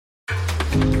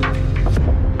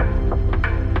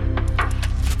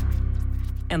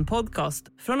En podcast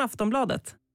från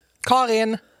Aftonbladet.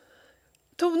 Karin.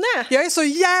 Tone. Jag är så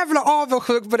jävla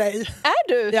avundsjuk på dig. Är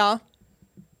du? Ja.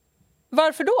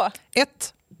 Varför då?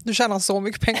 1. Du tjänar så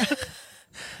mycket pengar.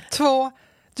 2.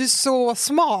 Du är så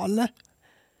smal.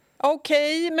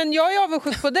 Okej, men jag är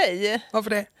avundsjuk på dig. Varför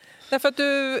det? Därför att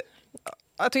du...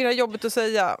 Jag tycker det är jobbigt att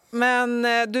säga. Men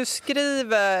du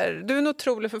skriver... Du är en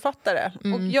otrolig författare.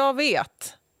 Och jag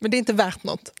vet. Men det är inte värt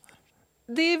något.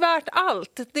 Det är värt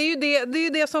allt. Det är ju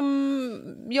det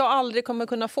som jag aldrig kommer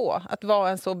kunna få. Att vara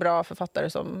en så bra författare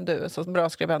som du. En så bra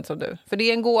skribent som du. För det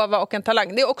är en gåva och en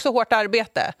talang. Det är också hårt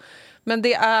arbete. Men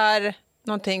det är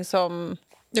någonting som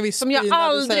jag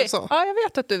aldrig... Så. Ja, jag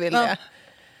vet att du vill det.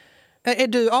 Är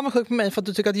du avundsjuk på mig för att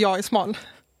du tycker att jag är smal?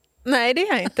 Nej, det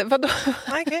är jag inte. Vadå?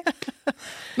 Okay.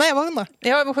 Nej, jag bara undrar.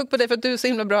 Jag är avundsjuk på dig för att du är så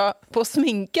himla bra på att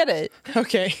sminka dig.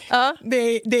 Okej. Ja.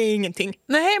 Det är ingenting.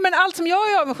 Nej, men allt som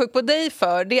jag är avundsjuk på dig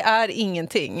för, det är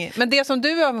ingenting. Men det som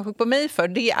du är avundsjuk på mig för,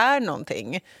 det är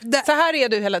någonting. Så här är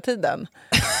du hela tiden.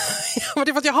 Ja,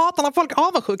 det är för att jag hatar när folk är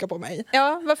avundsjuka på mig.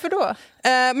 Ja, varför då?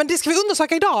 Men det ska vi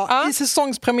undersöka idag i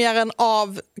säsongspremiären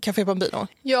av Café Bambino.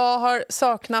 Jag har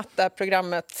saknat det här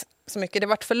programmet så mycket. Det har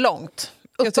varit för långt.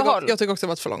 Jag tycker också det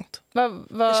varit för långt.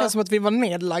 Det känns som att vi var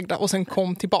nedlagda och sen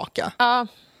kom tillbaka. Ja,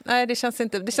 nej, det känns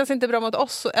inte bra mot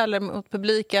oss eller mot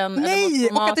publiken. Nej,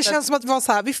 eller mot och att det känns som att vi var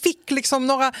så här, vi fick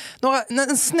liksom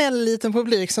en snäll liten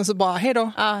publik, sen så bara, hej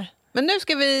då. Ja. Men nu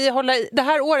ska vi hålla i. Det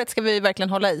här året ska vi verkligen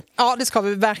hålla i. Ja, det ska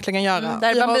vi verkligen göra. Det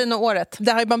här är Bambino-året.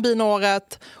 Det här är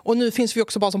Bambino-året. Och nu finns vi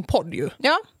också bara som podd ju.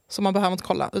 Ja. Så man behöver inte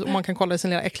kolla. Man kan kolla i sin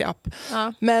lilla äckliga app.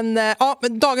 Ja. Men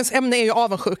dagens ämne är ju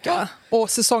avundsjuka. Och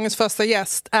säsongens första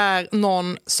gäst är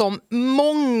någon som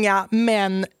många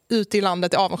män ute i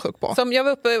landet är avundsjuk på. Som jag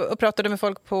var uppe och pratade med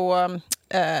folk på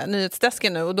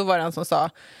nyhetsdesken nu. Och då var det en som sa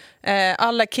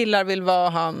alla killar vill vara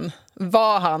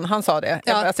han sa det,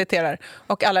 jag citerar.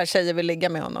 Och alla tjejer vill ligga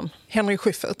med honom. Henrik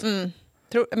Schyffert.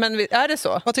 Men är det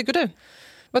så? Vad tycker du?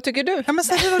 Vad tycker du? Ja, men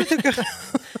säg vad du tycker.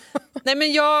 Nej,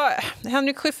 men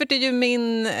Henrik Schyffert är ju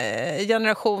min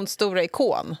generations stora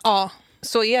ikon. Ja.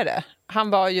 Så är det.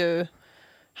 Han har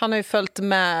ju följt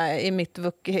med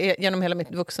genom hela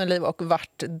mitt vuxenliv och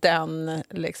varit den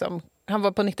liksom. Han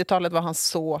var på 90-talet var han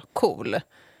så cool.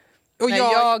 Och när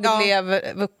jag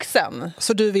blev vuxen.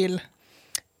 Så du vill?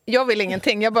 Jag vill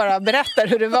ingenting, jag bara berättar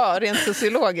hur det var rent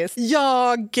sociologiskt.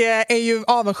 Jag är ju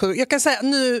avundsjuk. Jag kan säga,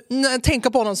 nu när jag tänker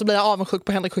på honom så blir jag avundsjuk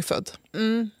på Henrik Schyffert.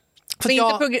 För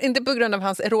inte på grund av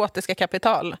hans erotiska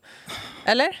kapital,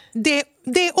 eller?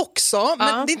 Det också,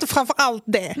 men det är inte framför allt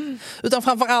det. Utan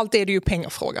framför allt är det ju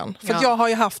pengafrågan. För att jag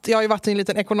har ju varit i en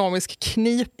liten ekonomisk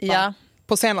knipa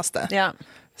på senaste. Ja.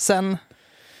 Sen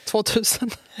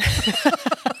 2000.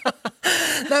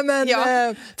 Nej, men,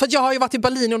 för att jag har ju varit i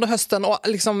Berlin under hösten och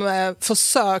liksom,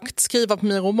 försökt skriva på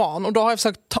min roman. Och då har jag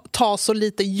försökt ta så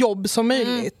lite jobb som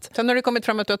möjligt. Sen har det kommit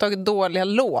fram att du har tagit dåliga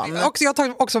lån. Jag har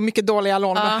tagit också mycket dåliga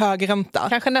lån med hög ränta.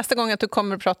 Kanske nästa gång att du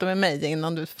kommer att prata med mig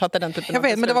innan du fattar den typen av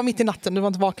beslut. Men det var mitt i natten, du var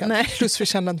inte vaken. Nej. Plus vi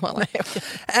kände inte varandra.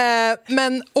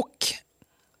 Men och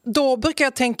då brukar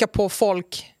jag tänka på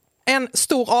folk. En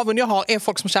stor avund jag har är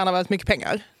folk som tjänar väldigt mycket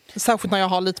pengar. Särskilt när jag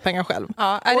har lite pengar själv.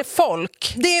 Ja, är det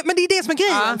folk? Men det är det som är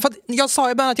grejen. Ja. För att jag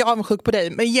sa i början att jag är avundsjuk på dig.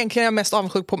 Men egentligen är jag mest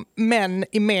avundsjuk på män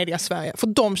i media Sverige. För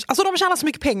de tjänar så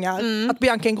mycket pengar att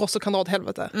Bianca Ingrosso kan dra åt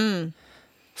helvete.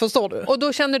 Förstår du? Och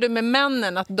då känner du med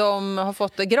männen att de har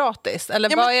fått det gratis?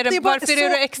 Eller varför är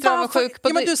du extra avundsjuk på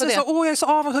det? Du säger så, jag är så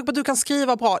avundsjuk på att du kan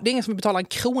skriva bra. Det är ingen som betalar en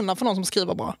krona för någon som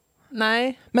skriver bra.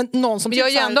 Nej. Men någon som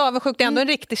jag är ändå avundsjuk, det är ändå en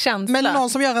riktig känsla. Men någon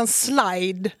som gör en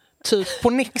slide typ på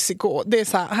Mexico, det är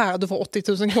så här du får 80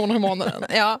 000 kronor i månaden.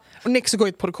 Och Mexico är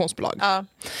ett produktionsbolag.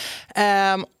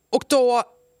 Och då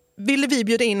ville vi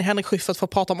bjuda in Henrik Schyffert för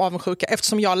att prata om avundsjuka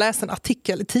eftersom jag läste en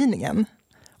artikel i tidningen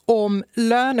om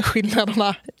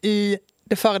löneskillnaderna i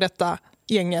det före detta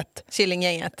gänget.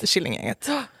 Killinggänget.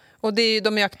 Och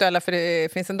de är aktuella för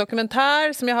det finns en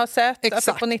dokumentär som jag har sett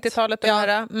på 90-talet.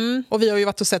 Och vi har ju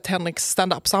varit och sett Henriks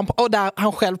stand-up. Och där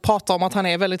han själv pratar om att han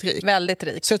är väldigt rik. Väldigt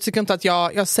rik. Så jag tycker inte att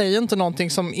jag säger inte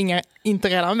någonting som inte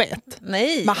redan vet.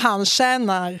 Nej. Men han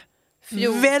tjänar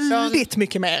väldigt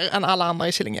mycket mer än alla andra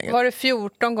i Killinggänget. Var det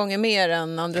 14 gånger mer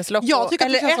än Andres Locko?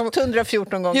 Eller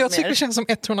 114 gånger mer? Jag tycker det känns som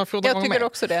 114 gånger mer. Jag tycker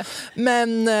också det.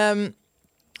 Men,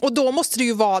 och då måste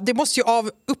det måste ju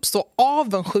uppstå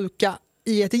avundsjuka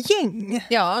i ett gäng.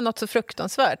 Ja, något så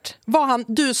fruktansvärt.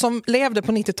 Du som levde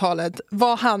på 90-talet,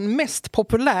 var han mest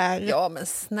populär men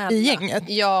snälla. i gänget?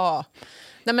 Ja.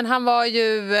 Nej, men han var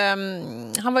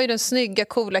ju den snygga,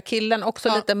 coola killen,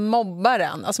 också lite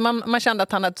mobbaren. Alltså man kände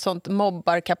att han hade ett sånt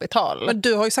mobbarkapital. Men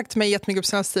du har ju sagt till mig jättemycket på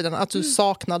senaste tiden att du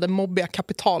saknade mobbiga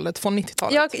kapitalet från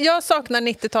 90-talet. Jag saknar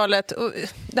 90-talet. Och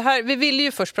vi ville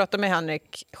ju först prata med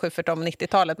Henrik Schyffert om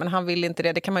 90-talet, men han ville inte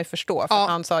det. Det kan man ju förstå. För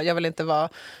han sa, jag vill inte vara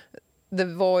the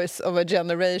voice of a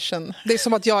generation. Det är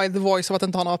som att jag är the voice av att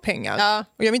inte ha några pengar. Ja.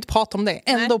 Och jag vill inte prata om det.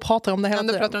 Ändå pratar om det hela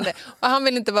tiden. Och han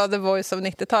vill inte vara the voice of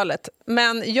 90-talet.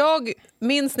 Men jag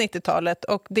minns 90-talet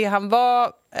och det han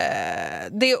var...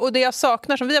 det jag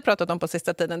saknar, som vi har pratat om på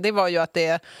sista tiden, det var ju att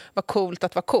det var coolt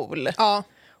att vara cool. Ja.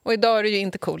 Och idag är det ju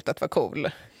inte coolt att vara cool.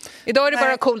 Idag är det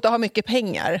bara coolt att ha mycket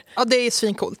pengar. Ja, det är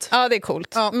svincoolt. Ja, det är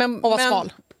coolt. Ja, och vara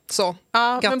smal. Så,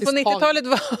 men på 90-talet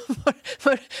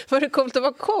var det coolt att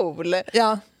vara cool.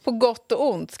 Ja. På gott och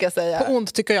ont, ska jag säga. På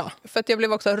ont, tycker jag. För att jag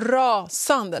blev också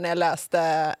rasande när jag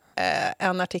läste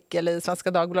en artikel i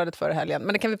Svenska Dagbladet förra helgen.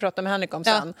 Men det kan vi prata med Henrik om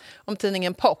sen. Om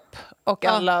tidningen Pop. Och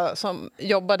alla som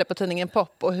jobbade på tidningen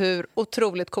Pop. Och hur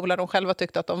otroligt coola de själva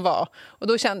tyckte att de var. Och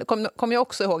då kom jag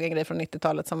också ihåg en grej från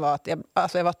 90-talet som var att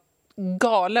jag var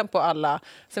galen på alla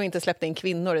som inte släppte in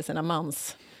kvinnor i sina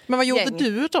mans. Men vad gjorde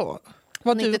du då?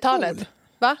 Var du cool?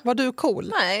 Va? Var du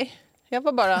cool? Nej, jag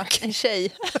var bara en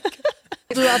tjej.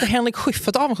 Du hade Henrik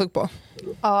Schyffert avundsjuk på?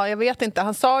 Ja, jag vet inte.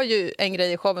 Han sa ju en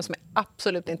grej i showen som jag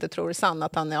absolut inte tror är sann,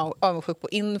 att han är avundsjuk på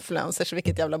influencers.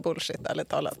 Vilket jävla bullshit, ärligt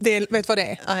talat. Vet du vad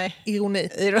det är? Nej. Ironi.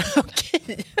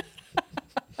 Okej.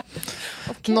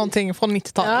 Någonting från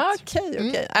 90-talet. Ja,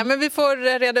 okej. Nej, men vi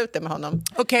får reda ut det med honom.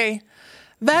 Okej.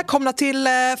 Välkomna till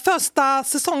första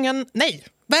säsongen. Nej.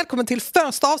 Välkommen till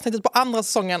första avsnittet på andra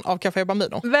säsongen av Café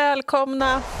Bambino.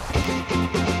 Välkomna!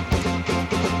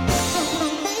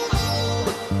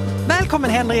 Välkommen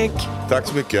Henrik! Tack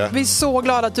så mycket. Vi är så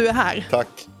glada att du är här. Tack.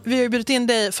 Vi har bjudit in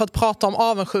dig för att prata om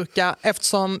avundsjuka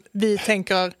eftersom vi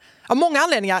tänker, av många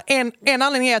anledningar. En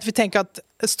anledning är att vi tänker att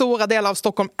stora delar av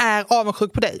Stockholm är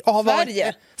avundsjuk på dig. Och har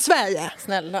Sverige.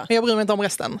 Snälla. Jag bryr mig inte om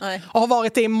resten. Nej. Och har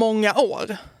varit det i många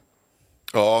år.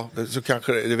 Ja, så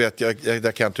kanske det vet jag.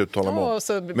 Det kan jag inte uttala mig om.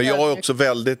 Men jag är också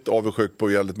väldigt avundsjuk på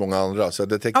väldigt många andra. Så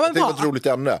det var ett roligt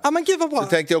ämne. Ja, men gud vad bra. Så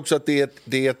tänkte jag också att det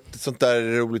är ett sånt där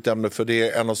roligt ämne. För det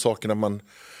är en av sakerna man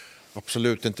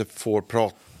absolut inte får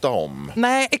prata om.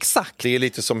 Nej, exakt. Det är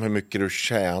lite som hur mycket du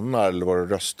tjänar eller vad du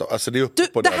röstar. Alltså det är uppe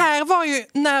på det här var ju,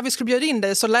 när vi skulle bjuda in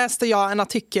dig så läste jag en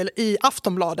artikel i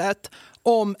Aftonbladet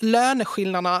om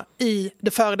löneskillnaderna i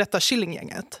det före detta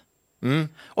Killinggänget. Mm.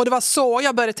 Och det var så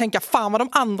jag började tänka, fan vad de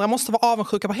andra måste vara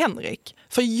avundsjuka på Henrik.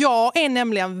 För jag är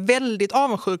nämligen väldigt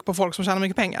avundsjuk på folk som tjänar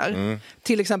mycket pengar. Mm.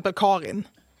 Till exempel Karin.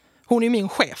 Hon är min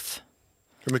chef.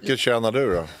 Hur mycket tjänar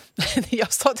du då?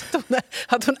 Jag sa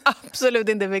att hon absolut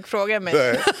inte fick fråga mig.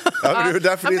 Nej. Ja,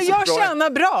 men jag tjänar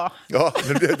bra. Ja,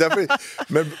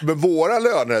 men våra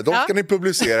löner, de ska ni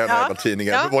publicera i den här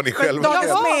tidningen. Ja. Vad ni själva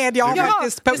Dagens media har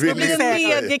faktiskt publicerat.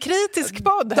 En mediekritisk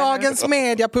podd. Dagens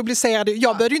media publicerade.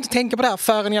 Jag började ju inte tänka på det här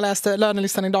förrän jag läste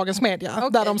lönelistan i Dagens media. Okay.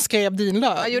 Där de skrev din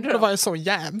lön. Då var jag så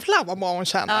jävla vad bra hon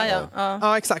tjänar.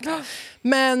 Ja, exakt.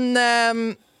 Men...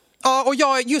 Ja, och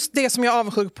just det som jag är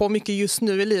avundsjuk på mycket just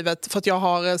nu i livet, för att jag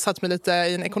har satt mig lite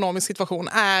i en ekonomisk situation,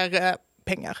 är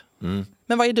pengar. Mm.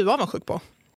 Men vad är du avundsjuk på?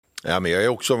 Ja, men jag är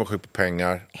också avundsjuk på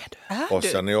pengar. Och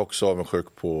sen är jag också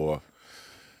avundsjuk på...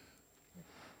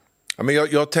 Ja, men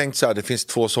jag har tänkt så här, det finns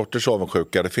två sorters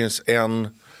avundsjuka. Det finns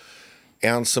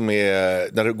en som är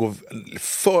när det går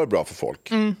för bra för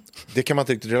folk. Mm. Det kan man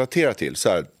inte riktigt relatera till. Så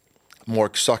här,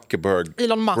 Mark Zuckerberg,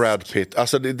 Elon Musk. Brad Pitt.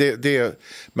 Alltså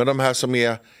men de här som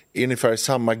är ungefär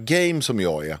samma game som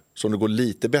jag är, som det går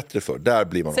lite bättre för, där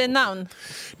blir man... Säg namn.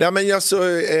 Nej,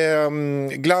 men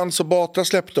Glans och Batra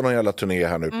släppte någon jävla turné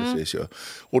här nu precis ju.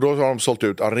 Och då har de sålt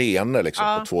ut arenor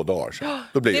liksom, på 2 dagar. Så.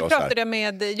 Då blir jag pratade jag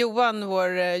med Johan,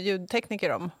 vår ljudtekniker,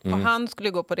 om. Och han skulle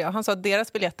gå på det. Och han sa att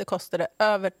deras biljetter kostade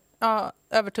över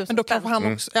 1000 Men då kanske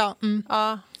han också... Ja. Mm.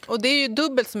 Ja. Och det är ju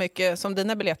dubbelt så mycket som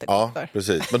dina biljetter kostar. Ja,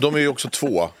 precis. Men de är ju också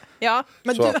 2. Ja.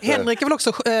 Men Henrik är väl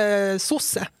också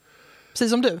sosse?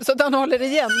 Precis som du. Så att han håller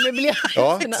igen med biljetter.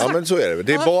 Ja, men så är det.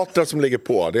 Det är Batra som ligger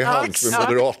på. Det är han som är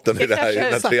moderaten i den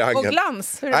här triangeln. Och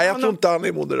Glans? Nej, jag tror inte han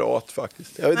är moderat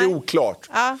faktiskt. Det är oklart.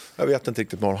 Ja. Jag vet inte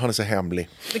riktigt vad han är så hemlig.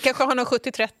 Det kanske har någon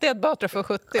 70-30 att Batra får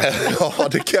 70. Ja,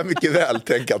 det kan jag mycket väl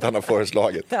tänka att han har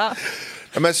föreslagit. Ja.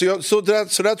 Men så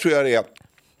där tror jag det är.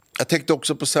 Jag tänkte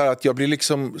också på så här att jag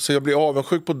blir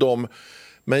avundsjuk på dem.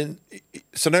 Men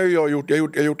sen har jag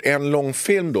gjort en lång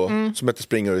film då som heter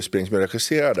Springer och spring, som jag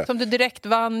regisserade. Som du direkt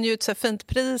vann ju ett så fint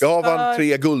pris. Jag vann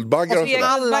 3 Guldbaggar.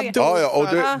 Alla och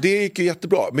det gick ju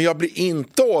jättebra. Men jag blir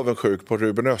inte avundsjuk på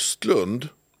Ruben Östlund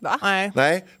Va?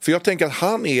 Nej. För jag tänker att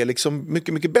han är liksom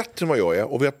mycket, mycket bättre än vad jag är.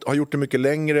 Och vi har gjort det mycket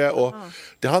längre. Och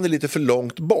han är lite för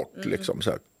långt bort. Liksom, så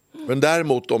här. Men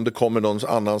däremot om det kommer någon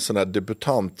annan sån här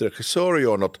debutantregissör och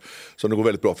gör något som det går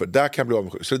väldigt bra för, där kan jag bli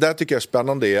avundsjuk. Så det där tycker jag är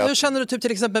spännande. Hur känner du typ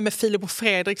till exempel med Filip och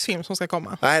Fredriks film som ska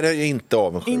komma? Nej, det är inte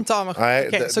avundsjuk. Inte avundsjuk? Nej,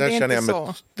 okay, så det är inte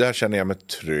så. Där känner jag mig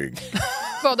trygg.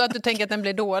 Vad, att du tänker att den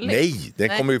blir dålig? Nej,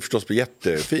 den kommer ju förstås bli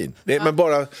jättefin. Men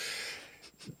bara...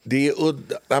 Det är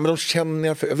udda. Nej, men de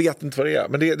känner jag vet inte vad det är.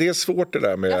 Men det är svårt det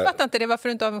där med... Jag fattar inte det. Varför är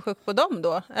du inte avundsjuk på dem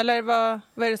då? Eller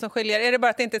vad är det som skiljer? Är det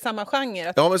bara att det inte är samma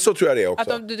genre? Ja, men så tror jag det är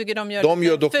också. Att du tycker de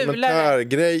gör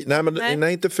dokumentärgrej.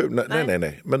 Nej, inte ful.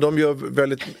 Nej. Men de gör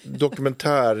väldigt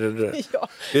dokumentär... Ja.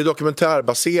 Det är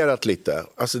dokumentärbaserat lite.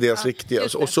 Alltså deras riktiga.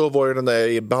 Och så var det den där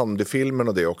i bandyfilmen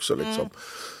och det också liksom.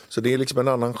 Så det är liksom en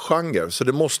annan genre. Så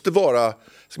det måste vara...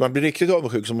 Ska man bli riktigt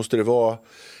avundsjuk så måste det vara...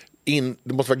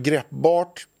 det måste vara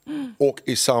greppbart och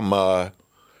i samma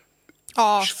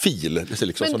fil. Liksom,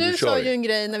 men som du kör. sa ju en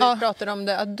grej när vi pratade om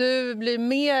det, att du blir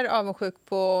mer avundsjuk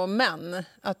på män.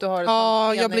 Att du har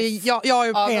jag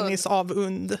är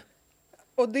penisavund.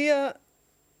 Och det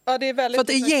är väldigt... För att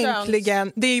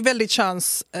egentligen, det är väldigt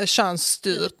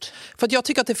könsstyrt. För att jag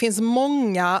tycker att det finns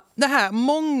många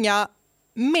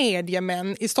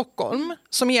mediemän i Stockholm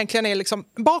som egentligen är liksom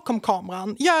bakom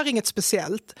kameran, gör inget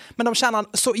speciellt, men de tjänar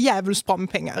så jävligt bra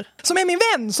med pengar. Som är min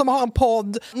vän som har en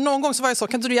podd. Någon gång så var jag så,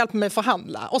 kan inte du hjälpa mig att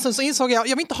förhandla? Och sen så insåg jag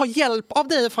vill inte ha hjälp av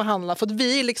dig att förhandla för att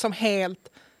vi är liksom helt...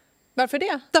 Varför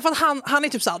det? Därför att han är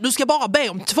typ såhär, du ska bara be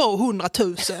om 200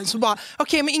 000. Så bara,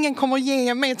 okej, men ingen kommer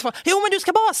ge mig 200 000. Jo, men du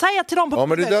ska bara säga till dem på... Ja,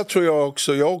 men det där tror jag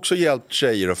också. Jag har också hjälpt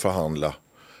tjejer att förhandla.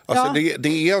 Alltså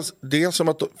det är som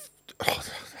att...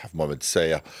 Det får man väl inte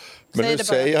säga. Men nu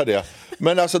säger jag det.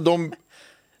 Men alltså de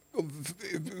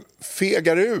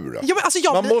fegar ur. Ja, men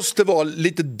alltså man måste vara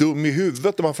lite dum i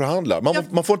huvudet när man förhandlar.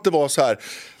 Man får inte vara så här...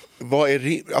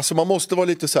 Alltså man måste vara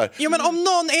lite så här... Jo, men om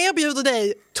någon erbjuder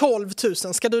dig 12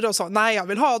 000, ska du då säga nej, jag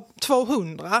vill ha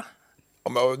 200?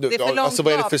 Det är för långt alltså,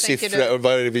 vad är det för siffror?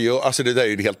 Vad är det vi gör? Alltså det där är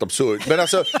ju helt absurt. Men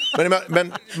alltså,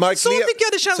 Mark så tycker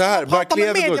jag det känns att prata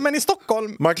med mediemän i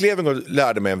Stockholm. Mark Levengood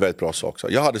lärde mig en väldigt bra sak.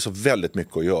 Jag hade så väldigt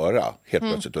mycket att göra helt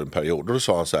plötsligt under en period. Och då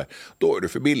sa han så här, då är du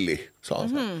för billig. Sa han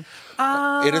så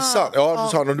här. Är det sant? Ja, då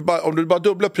sa han, om du bara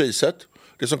dubblar priset,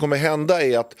 det som kommer hända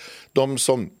är att de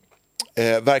som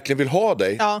verkligen vill ha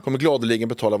dig kommer gladeligen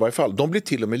betala i varje fall. De blir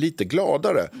till och med lite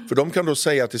gladare. För de kan då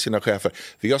säga till sina chefer,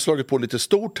 vi har slagit på lite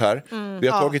stort här. Vi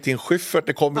har tagit in Schyffert,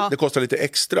 det kostar lite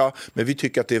extra. Men vi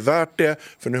tycker att det är värt det.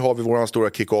 För nu har vi våran stora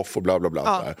kick-off och bla bla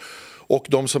bla. Och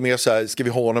de som är så här, ska vi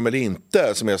ha honom eller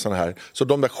inte? Som är såna här. Så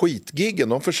de där skitgiggen,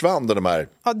 de försvann de här.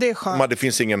 Ja, det är skönt. Det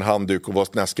finns ingen handduk och vad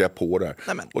snäskar jag på där.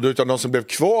 Och utan de som blev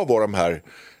kvar var de här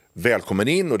välkommen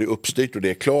in och det är uppstyrt och det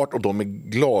är klart och de är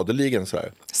gladeligen så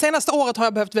här. Senaste året har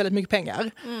jag behövt väldigt mycket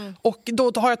pengar och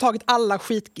då har jag tagit alla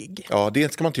skitgig. Ja,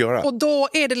 det ska man inte göra. Och då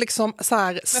är det liksom så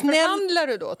här snäll... Men förhandlar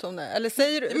du då, Tone? Eller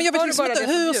säger du? Men jag vet liksom inte,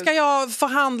 hur ska jag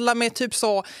förhandla med typ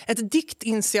så ett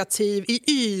diktinitiativ i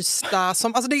Ystad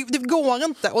som, alltså det går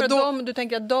inte. Och då, du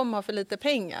tänker att de har för lite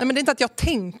pengar? Nej, men det är inte att jag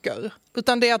tänker,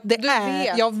 utan det är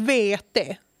att jag vet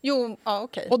det. Jo,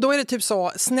 okej. Och då är det typ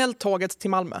så, snälltåget till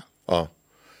Malmö. Ja.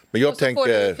 Men jag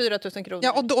tänker... får du 4 000 kronor.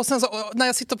 Ja, och sen så, när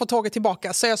jag sitter på tåget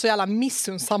tillbaka så är jag så jävla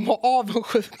missunnsam och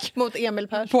avundsjuk. Mot Emil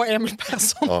Persson. På Emil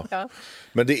Persson. Ja.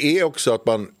 Men det är också att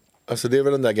man... Alltså det är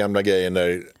väl den där gamla grejen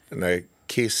när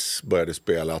Kiss började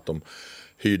spela. Att de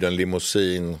hyrde en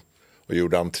limousin och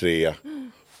gjorde entré.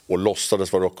 Och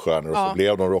låtsades vara rockstjärnor. Och så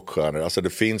blev de rockstjärnor. Alltså det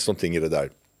finns någonting i det där.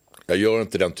 Jag gör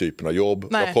inte den typen av jobb.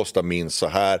 Jag kostar minst så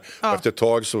här. Och efter ett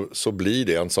tag så blir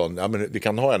det en sån... Ja, men vi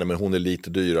kan ha henne, men hon är lite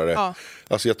dyrare. Ja.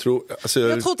 Alltså jag tror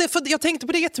jag tänkte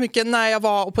på det jättemycket när jag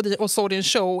var och såg din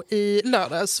show i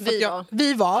lördags.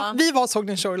 Vi var och såg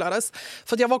din show i lördags.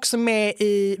 För att jag var också med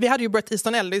i... Vi hade ju Bret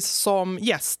Easton Ellis som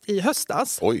gäst i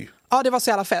höstas. Oj. Ja, det var så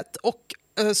jävla fett. Och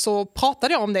så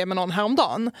pratade jag om det med någon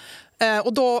häromdagen.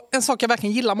 Och då, en sak jag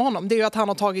verkligen gillar med honom, det är ju att han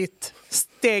har tagit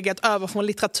steget över från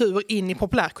litteratur in i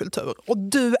populärkultur. Och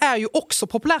du är ju också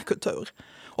populärkultur.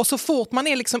 Och så fort man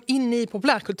är liksom inne i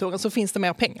populärkulturen så finns det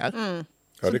mer pengar.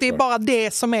 Ja, så det är bara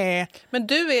det som är... Men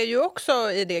du är ju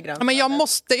också i det grann. Men jag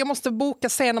måste boka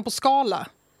scenen på Skala.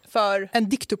 För en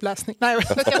diktuppläsning. Nej,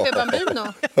 för Café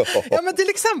Bambino. Ja, men till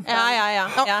exempel.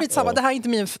 Ja. Skitsamma, det här är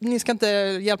inte ni ska inte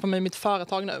hjälpa mig i mitt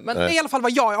företag nu. Men det är i alla fall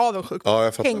vad jag är avundsjuk på.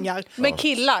 Ja, pengar. Med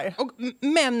killar. Och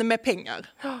män med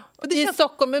pengar. Och det i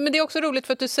Stockholm, men det är också roligt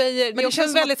för att du säger, det är också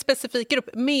en väldigt specifik grupp,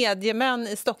 mediemän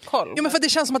i Stockholm. Ja, men för det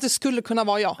känns som att det skulle kunna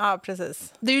vara jag. Ja,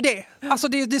 precis. Det är ju det. Alltså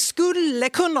det skulle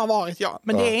kunna ha varit jag,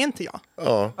 men det är inte jag.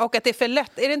 Ja. Och att det är för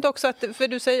lätt. Är det inte också att, för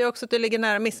du säger också att det ligger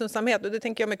nära missunnsamhet, och det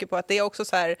tänker jag mycket på, att det är också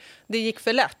så här, det gick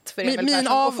för lätt för Emil Persson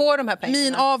att få de här pengarna.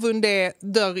 Min avund är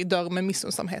dörr i dörr med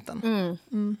missunnsamheten.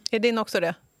 Är din också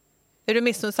det? Är du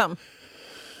missunnsam?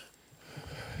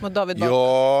 Mot David Batra?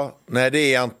 Ja, nej det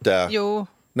är jag inte. Jo.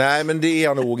 Nej, men det är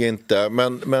jag nog inte.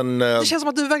 Men, det känns som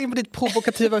att du är verkligen på ditt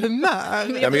provokativa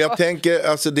humör. ja, men jag tänker,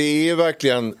 alltså det är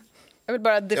verkligen... Jag vill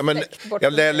bara deflekt bort.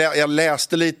 Jag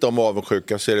läste lite om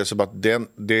avundsjuka, så är det som att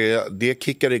det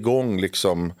kickar igång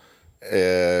liksom,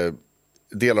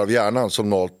 delar av hjärnan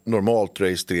som normalt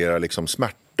registrerar liksom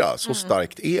smärta. Så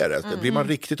starkt är det. Blir man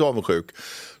riktigt avundsjuk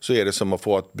så är det som att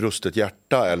få ett brustet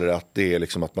hjärta, eller att det är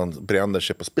liksom att man bränner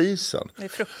sig på spisen. Det är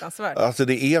fruktansvärt. Alltså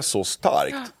det är så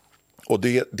starkt. Och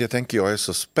det tänker jag är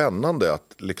så spännande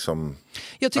att liksom...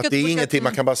 Jag tycker att det är ingenting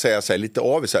man kan bara säga så här, lite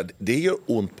av så här, det gör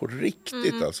ont på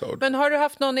riktigt alltså. Men har du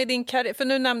haft någon i din karriär, för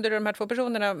nu nämnde du de här 2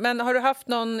 personerna, men har du haft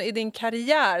någon i din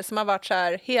karriär som har varit så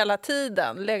här hela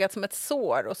tiden, legat som ett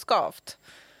sår och skavt?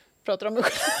 Pratar om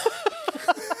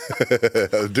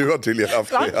Du har tydligen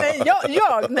haft det. Nej.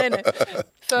 Men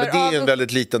det är en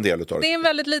väldigt liten del utav det. Det är en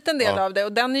väldigt liten del av det,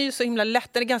 och den är ju så himla lätt,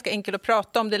 den är ganska enkel att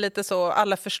prata om, det är lite så,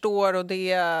 alla förstår, och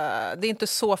det är inte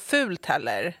så fult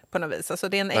heller på något vis. Alltså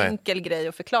det är en enkel grej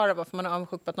att förklara varför man är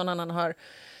avundsjuk på att någon annan har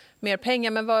mer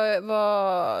pengar, men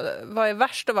vad är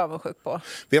värst att vara avundsjuk på?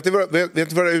 Vet ni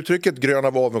var uttrycket grön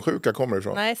av avundsjuka kommer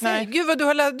ifrån? Nej. Gud vad du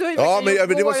har Ja,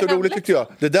 men det var så roligt tyckte jag.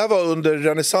 Det där var under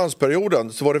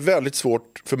renässansperioden, så var det väldigt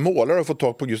svårt för målare att få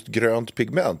tag på just grönt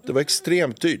pigment. Det var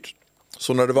extremt dyrt.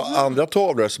 Så när det var andra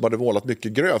tavlor som hade målat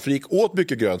mycket grönt, för det gick åt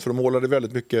mycket grönt, för de målade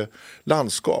väldigt mycket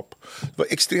landskap. Det var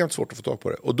extremt svårt att få tag på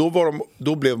det. Och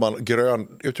då blev man grön,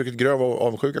 uttrycket grön av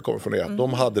avundsjuka kommer från det.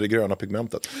 De hade det gröna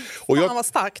pigmentet. Och var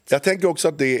starkt. jag tänker också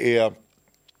att det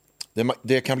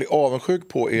jag kan bli avundsjuk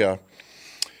på är...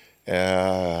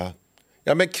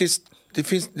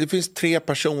 det finns 3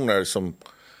 personer som...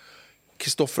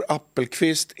 Kristoffer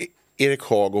Appelqvist, Erik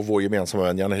Haag och vår gemensamma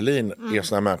vän Janne Helin är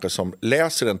såna människor som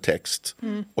läser en text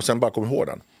och sen bara kommer ihåg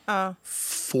den.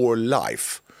 For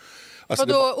life. Alltså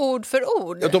vadå, ord för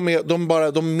ord?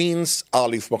 Ja, de minns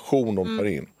all information de tar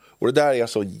in. Och det där är jag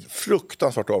så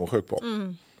fruktansvärt avundsjuk på.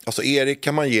 Alltså Erik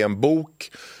kan man ge en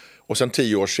bok, och sen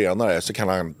 10 år senare så kan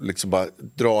han liksom bara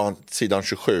dra sidan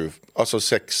 27. Alltså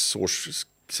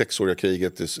 6-åriga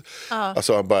kriget.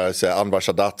 Alltså han bara säger Anwar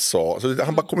Sadat sa. Så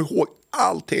han bara kommer ihåg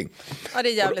allting. Ja, det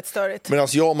är jävligt störigt. Men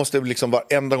alltså jag måste liksom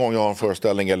varenda gång jag har en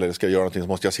föreställning eller ska göra någonting, så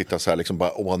måste jag sitta så här liksom bara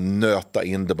och nöta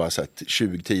in det bara så här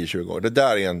 10-20 år. Det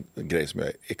där är en grej som jag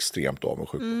är extremt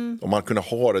avundsjuk på. Om man kunde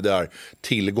ha det där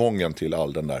tillgången till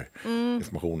all den där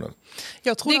informationen.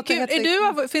 Jag tror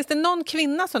att finns det någon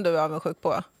kvinna som du är avundsjuk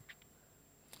på?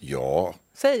 Ja.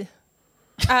 Säg.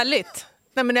 Ärligt.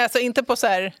 Nej, men alltså inte på så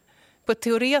här på ett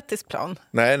teoretiskt plan.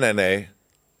 Nej.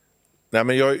 Nej,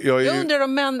 men jag undrar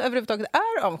om män överhuvudtaget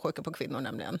är avundsjuka på kvinnor,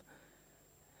 nämligen.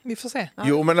 Vi får se.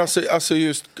 Jo, men alltså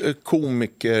just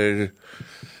komiker...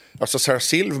 Alltså Sarah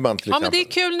Silverman till exempel. Ja, men det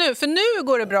är kul nu, för nu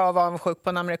går det bra att vara avundsjuk på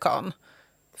en amerikan.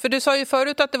 För du sa ju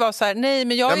förut att det var så här, nej,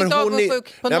 men jag är inte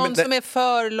avundsjuk på någon som är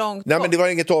för långt bort. Nej, men det var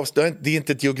inget avstånd, det är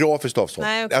inte ett geografiskt avstånd.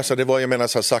 Nej, okay. Alltså det var, jag menar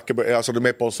så här, Zuckerberg, alltså de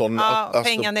är på en sån...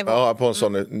 penganivå. Ja, på en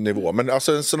sån nivå. Men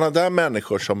alltså sådana där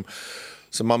människor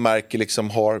som man märker liksom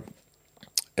har...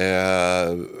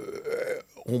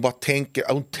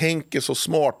 hon tänker så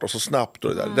smart och så snabbt,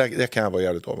 och det kan jag vara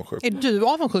jävligt avundsjuk. Är du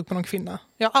avundsjuk på någon kvinna?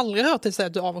 Jag har aldrig hört dig säga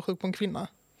att du är avundsjuk på en kvinna.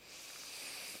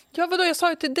 Ja, vadå? Jag sa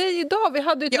ju till dig idag. Vi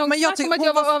hade ju ett långt snack om att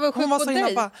jag var avundsjuk på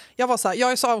dig. Jag var så här,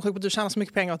 jag är så avundsjuk på att du tjänar så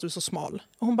mycket pengar och att du är så smal.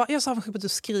 Och hon bara, jag är så avundsjuk på att du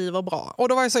skriver bra. Och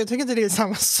då var jag så, jag tycker inte det är samma.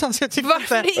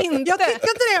 Varför inte? Jag tycker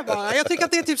inte det bara. Jag tycker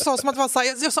att det är typ så som att vara så här,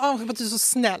 jag är så avundsjuk på att du är så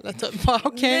snäll. Typ. Bara,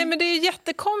 okay. Nej, men det är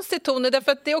jättekonstigt, Tone.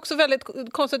 Därför att det är också väldigt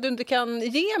konstigt att du inte kan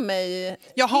ge mig.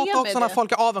 Jag hatar också när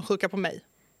folk är avundsjuka på mig.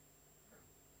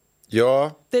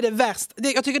 Ja. Det är det värsta.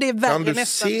 Jag tycker det är värre. Kan du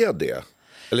se det?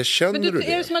 Eller känner du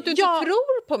det? Är det som att du inte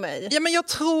tror på mig? Ja, men jag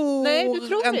tror,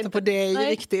 inte på dig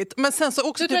riktigt. Men sen så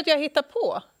också du tror att jag hittar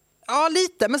på? Ja,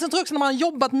 lite. Men sen tror jag också när man har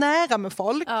jobbat nära med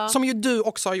folk, som ju du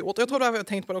också har gjort, och jag tror att jag har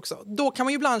tänkt på det också, då kan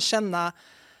man ju ibland känna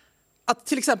att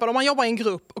till exempel om man jobbar i en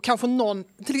grupp och kanske någon...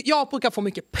 Jag brukar få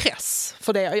mycket press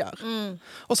för det jag gör.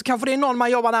 Och så kanske det är någon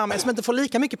man jobbar där med som inte får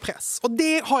lika mycket press. Och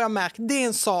det har jag märkt, det är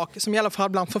en sak som i alla fall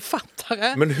bland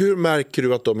författare. Men hur märker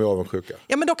du att de är avundsjuka?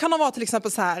 Ja, men då kan de vara till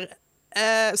exempel så här...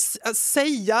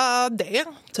 säga det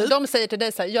typ. De säger till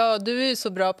dig så här, ja du är ju så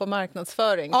bra på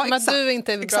marknadsföring, som att du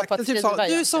inte är bra på att typ skriva.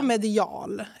 Du är så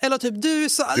medial. Eller typ du är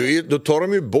så... Då tar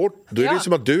de ju bort, då är det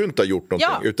som att du inte har gjort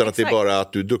någonting, utan att det är bara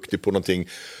att du är duktig på någonting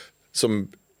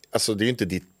som, alltså det är ju inte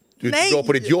ditt, du är inte bra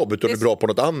på ditt jobb utan du är bra på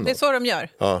något annat. Det är så de gör.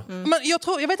 Ja. Men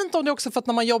jag vet inte om det är också för att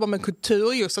när man jobbar med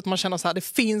kultur just att man känner så här, det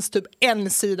finns typ en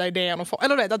sida i det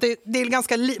eller vet, att det är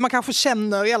ganska man kanske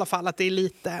känner i alla fall att det är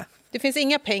lite... Det finns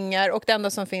inga pengar och det enda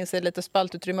som finns är lite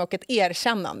spaltutrymme och ett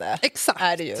erkännande. Exakt.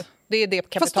 Är det ju. Det är det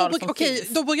kapital som finns.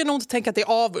 Då brukar jag nog inte tänka att det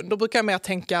är avund. Då brukar jag mer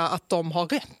tänka att de har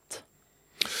rätt.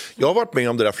 Jag har varit med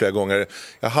om det där flera gånger.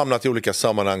 Jag har hamnat i olika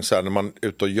sammanhang så här, när man är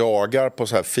ute och jagar på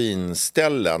så här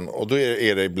finställen. Och då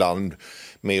är det ibland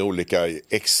med olika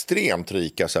extremt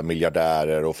rika så här,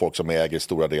 miljardärer och folk som äger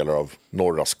stora delar av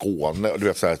norra Skåne. Du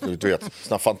vet,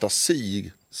 såna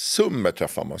fantasisummor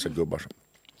träffar man, så gubbar som.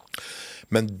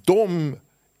 Men de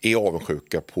är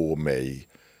avundsjuka på mig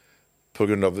på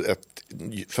grund av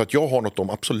för att jag har något de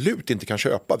absolut inte kan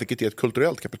köpa, vilket är ett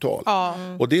kulturellt kapital.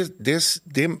 Och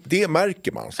det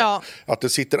märker man. Så. Att det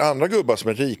sitter andra gubbar som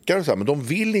är rikare, så här, men de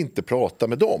vill inte prata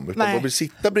med dem, utan de vill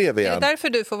sitta bredvid en. Det är därför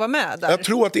du får vara med där. Jag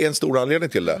tror att det är en stor anledning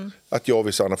till det. Att jag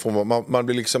vill Sanna man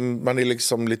är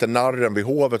liksom lite narren vid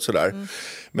hovet sådär.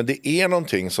 Men det är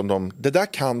någonting som det där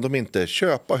kan de inte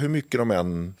köpa hur mycket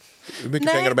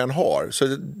pengar de än har. Så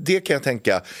det kan jag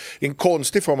tänka, en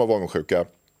konstig form av avundsjuka.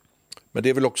 Men det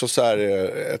är väl också så här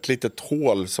ett litet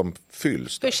hål som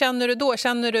fylls. Hur känner du då?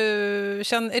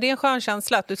 Är det en skön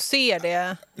känsla att du ser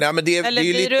det? Nej, men eller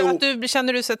blir du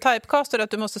känner du så typecastad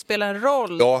att du måste spela en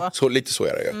roll? Ja, lite så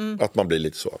är det ju. Att man blir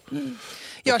lite så.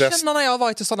 Jag känner när jag har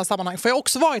varit i sådana sammanhang, för jag har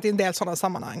också varit i en del sådana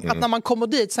sammanhang, att när man kommer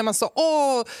dit så är man så,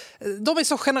 de är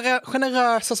så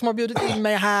generösa som har bjudit in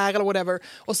mig här eller whatever.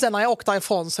 Och sen när jag åkt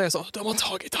därifrån så är jag så, de har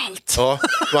tagit allt. Ja,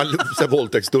 man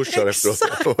våldtäktsduschar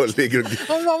efteråt och ligger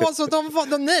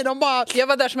de bara... Jag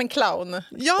var där som en clown.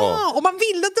 Ja, och man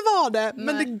vill inte vara det,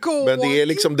 men det går. Men det är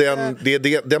liksom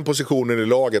den positionen i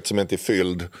laget som inte är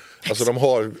fylld. Alltså de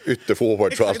har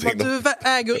ytterforwards och allting. Du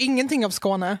äger ingenting av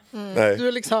Skåne. Du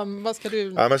är liksom, vad ska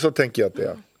du... Ja, men så tänker jag att det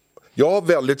är. Jag har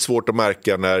väldigt svårt att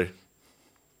märka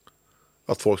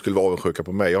att folk skulle vara avundsjuka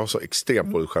på mig. Jag har så extremt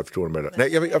både självförtroende med det.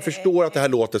 Nej, jag förstår att det här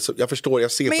låter så, jag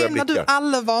ser på era blickar. Menar du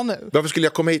allvar nu? Varför skulle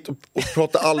jag komma hit och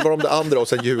prata allvar om det andra och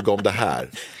sen ljuga om det här?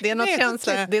 Det är något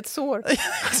känsligt, det är ett sår.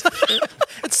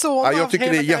 Ett sår. Ja, jag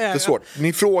tycker det är jättesvårt.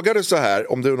 Ni frågade så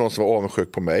här om det var någon som var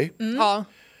avundsjuk på mig. Ja.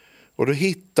 Och då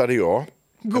hittade jag...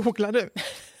 Googlar du?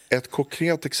 Ett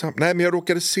konkret exempel. Nej, men jag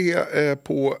råkade se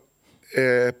på...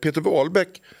 Peter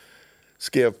Wahlbecks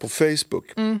skrev på Facebook.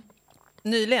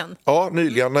 Nyligen? Ja,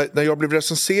 nyligen. När jag blev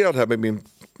recenserad här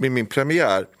med min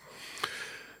premiär.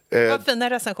 Vad fina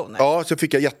recensioner. Ja, så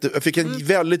fick jag fick en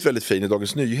väldigt, väldigt fin i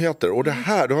Dagens Nyheter. Och det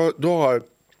här,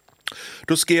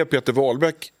 då skrev Peter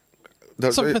Wahlbeck...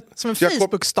 Som en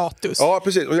Facebook-status. Ja,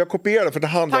 precis. Och jag kopierade för det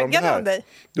handlar om det här. Dig.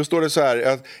 Då står det så här,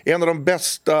 att en av de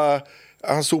bästa...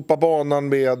 Han sopar banan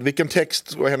med... Vilken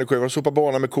text var Henrik Schyffert? Han sopar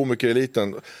banan med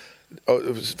komikereliten.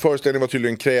 Föreställningen var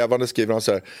tydligen krävande, skriver han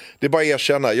så här. Det är bara att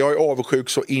erkänna, jag är avundsjuk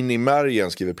så in i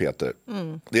märgen, skriver Peter.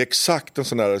 Det är exakt en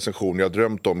sån här recension jag har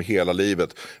drömt om hela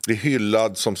livet. Bli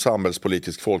hyllad som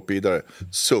samhällspolitisk folkbildare.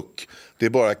 Suck. Det är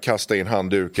bara att kasta in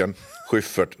handduken.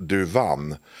 Schyffert, du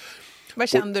vann. Vad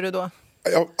kände du då?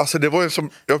 Alltså det var som,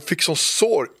 jag fick sån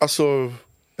sorg. Alltså,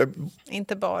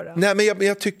 inte bara. Nej, men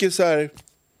jag tycker så här.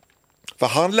 För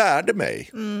han lärde mig.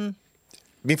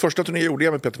 Min första turné gjorde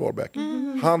jag med Peter Wahlbeck.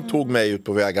 Han tog mig ut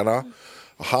på vägarna.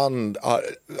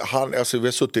 Alltså vi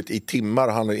har suttit i timmar.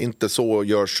 Han är inte så,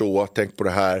 gör så, tänk på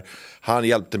det här. Han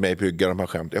hjälpte mig bygga de här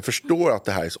skämt. Jag förstår att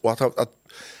det här är så. Och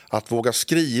att våga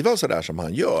skriva så där som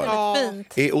han gör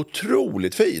är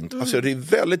otroligt fint. Alltså det är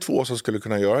väldigt få som skulle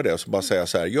kunna göra det. Så bara säga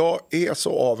så här, jag är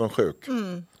så avundsjuk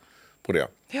på det.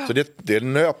 Ja. Så det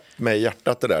nöp mig i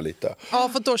hjärtat det där lite. Ja,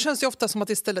 för då känns det ofta som att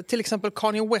istället till exempel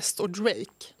Kanye West och Drake.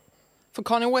 För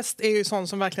Kanye West är ju sån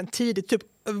som verkligen tidigt typ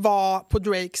var på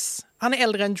Drakes. Han är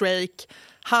äldre än Drake.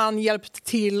 Han hjälpte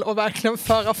till att verkligen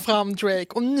föra fram Drake.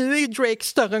 Och nu är ju Drake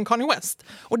större än Kanye West.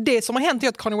 Och det som har hänt är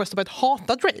att Kanye West har börjat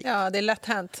hata Drake. Ja, det är lätt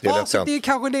hänt. Det är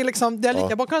kanske det är liksom, det är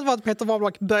lika bra kunnat vara att Peter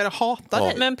Wahlbeck började hata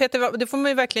dig. Men Peter, det får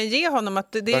man ju verkligen ge honom.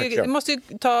 Att det måste ju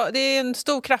det är en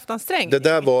stor kraftansträngning.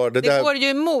 Det går ju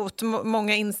emot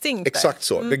många instinkter. Exakt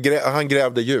så. Han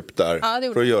grävde djupt där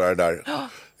för att göra det där.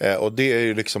 Och det är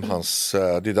ju liksom hans,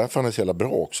 det är därför han är så jävla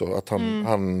bra också, att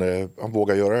han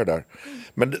vågar göra det där.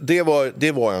 Men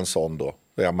det var en sån då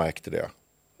jag märkte det.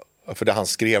 För det han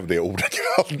skrev det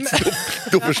ordagrant,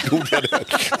 då förstod jag det.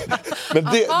 Men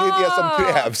det är det som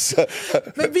krävs.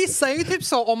 Men vissa är ju typ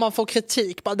så, om man får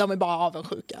kritik, de är bara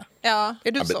avundsjuka. Ja.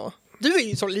 Är du så? Du är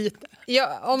ju så lite.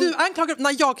 Ja, Du anklagade,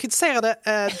 när jag kritiserade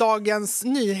Dagens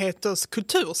Nyheters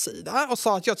kultursida och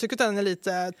sa att jag tycker att den är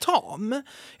lite tam.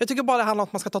 Jag tycker bara det handlar om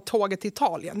att man ska ta tåget till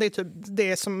Italien. Det är typ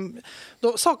det som...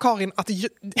 Då sa Karin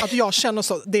att jag känner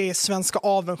så, det är svenska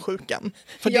avundsjukan.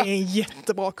 För det är en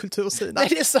jättebra kultursida. Nej,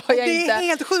 det sa jag och det inte. är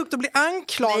helt sjukt att bli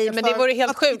anklagad men det vore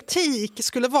helt för att kritik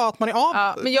skulle vara att man är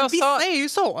avundsjuk. men vissa är ju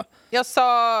så. Jag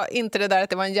sa inte det där att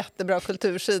det var en jättebra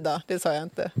kultursida. Det sa jag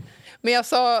inte. Men jag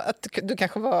sa att du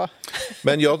kanske var...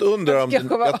 Men jag undrar om...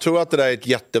 Jag tror att det där är ett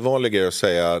jättevanligt grej att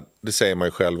säga. Det säger man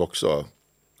ju själv också.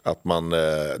 Att man,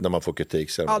 när man får kritik...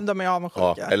 Ja, de är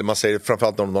avundsjuka. Ja, eller man säger,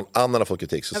 framförallt när någon annan har fått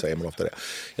kritik så säger man ofta det.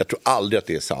 Jag tror aldrig att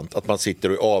det är sant. Att man sitter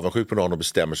och är avundsjuk på någon och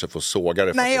bestämmer sig för att såga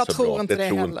det. Nej, jag så tror bra. inte det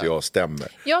tror heller. inte jag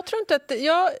stämmer. Jag tror inte att...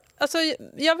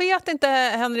 Jag vet inte,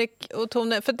 Henrik och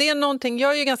Tone, för det är någonting,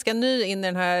 jag är ju ganska ny in i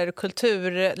den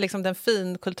här liksom den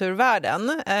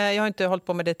finkulturvärlden. Jag har inte hållit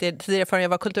på med det tidigare förrän jag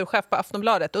var kulturchef på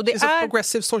Aftonbladet. Och det är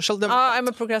progressive social democrat. Ja,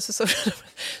 men progressive social.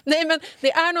 Nej, men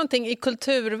det är någonting i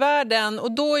kulturvärlden,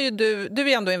 och då är ju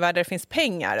du är ändå i en värld där det finns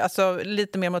pengar, alltså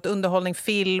lite mer mot underhållning,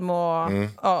 film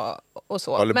och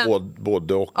så. Eller men,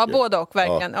 både och. Ja, både och,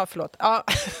 verkligen. Ja, förlåt. Ja.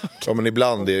 Ja, men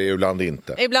ibland är det ibland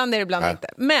inte. Ibland är det, ibland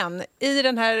inte. Men i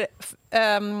den här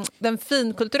den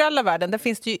finkulturella världen, där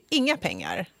finns det ju inga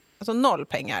pengar. Alltså 0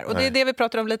 pengar. Och det är det vi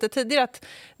pratade om lite tidigare, att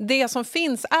det som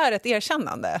finns är ett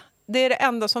erkännande. Det är det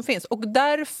enda som finns. Och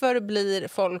därför blir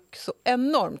folk så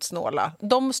enormt snåla.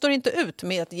 De står inte ut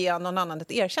med att ge någon annan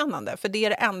ett erkännande. För det är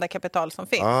det enda kapital som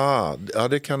finns. Ja,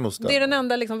 det kan nog stämma. Det är den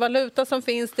enda liksom, valuta som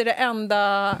finns. Det är det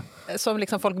enda som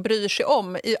liksom, folk bryr sig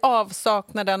om. I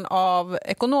avsaknaden av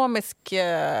ekonomi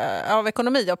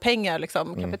och pengar,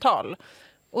 liksom, kapital.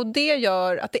 Och det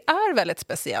gör att det är väldigt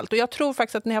speciellt. Och jag tror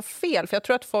faktiskt att ni har fel. För jag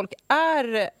tror att folk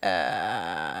är...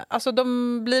 alltså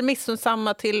de blir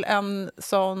missunnsamma till en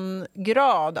sån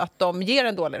grad att de ger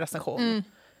en dålig recension.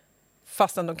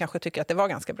 Fastän de kanske tycker att det var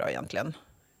ganska bra egentligen.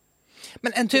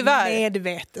 Men inte tyvärr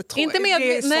medvetet, tror inte jag.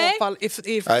 Medvetet,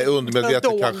 nej. Nej,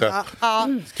 undermedvetet kanske.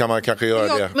 Kan man kanske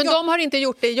göra det. Men de har inte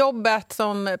gjort det jobbet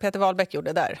som Peter Wahlbecks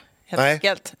gjorde där.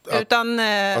 Enkelt. Utan,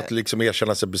 att liksom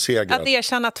erkänna sig besegrad. Att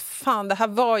erkänna att fan, det här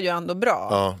var ju ändå bra.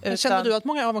 Ja. Men känner du att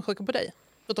många är avundsjuka på dig?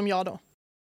 Utom jag då?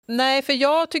 Nej, för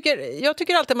jag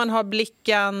tycker alltid man har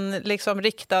blicken liksom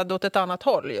riktad åt ett annat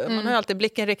håll. Ju. Man har alltid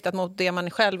blicken riktad mot det man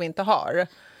själv inte har.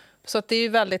 Så att det är ju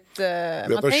väldigt...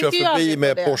 man kör förbi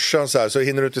med Porschen så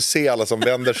hinner du inte se alla som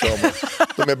vänder sig om.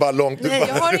 De är bara långt... Nej,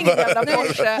 jag har ingen jävla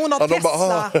Porsche. Hon har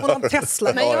Tesla. Hon har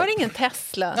Tesla. Nej, jag har ingen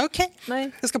Tesla. Okej.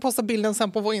 Nej. Jag ska posta bilden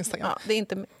sen på vår Instagram. Ja, det är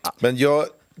inte... Ja. Men jag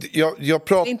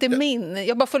pratar... Det är inte min.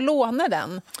 Jag bara får låna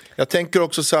den. Jag tänker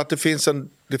också så att det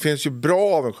finns ju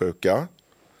bra avundsjuka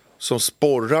som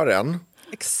sporrar en.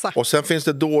 Exakt. Och sen finns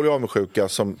det dålig avundsjuka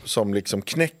som liksom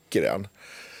knäcker en.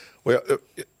 Och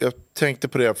jag tänkte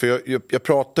på det, för jag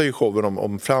pratar ju i showen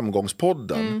om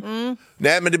framgångspodden.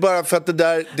 Nej, men det är bara för att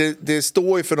det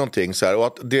står ju för någonting så här, och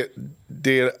att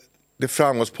det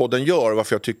framgångspodden gör,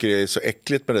 varför jag tycker det är så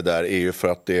äckligt med det där, är ju för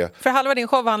att det... För halva din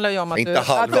show handlar ju om att du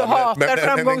halva, hatar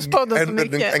framgångspodden så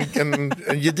mycket. En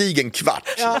gedigen kvart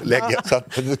lägger, så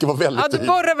att det ska vara väldigt du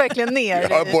borrar verkligen ner.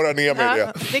 Ja, jag borrar ner mig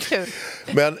det. Det är kul.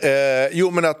 Men,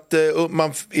 men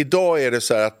att idag är det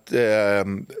så här att...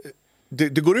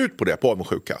 Det går ut på det, på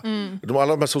avundsjuka. Alla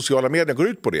de här sociala medierna går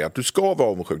ut på det, att du ska vara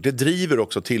avundsjuk. Det driver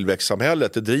också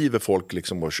tillväxtsamhället. Det driver folk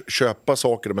liksom att köpa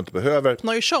saker de inte behöver. Nu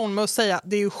har ju shown med att säga,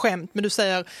 det är ju skämt, men du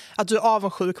säger att du är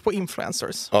avundsjuk på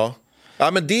influencers. Ja,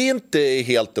 men det är inte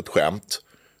helt ett skämt.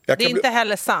 Det är inte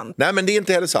heller sant. Nej, men det är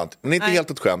inte heller sant. Men det är inte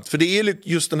helt ett skämt. För det är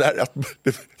just den där att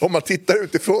om man tittar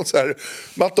utifrån så här,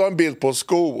 man tar en bild på en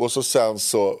sko och så sen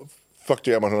så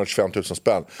fakturerar man 125 000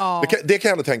 spänn. Det kan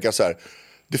jag ändå tänka så här.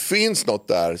 Det finns något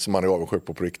där som man är avundsjuk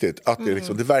på riktigt. Att det,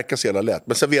 liksom, det verkar så jävla lätt.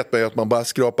 Men sen vet man ju att man bara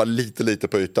skrapar lite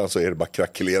på ytan så är det bara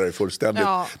krackelerar det fullständigt.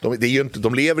 Ja.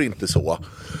 De lever inte så.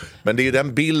 Men det är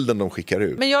den bilden de skickar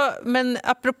ut. Men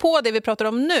apropå det vi pratar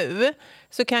om nu,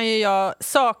 så kan ju jag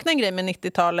sakna en grej med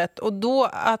 90-talet. Och då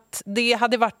att det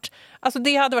hade varit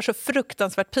så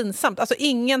fruktansvärt pinsamt. Alltså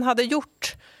ingen hade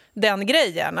gjort den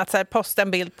grejen, att så här, posta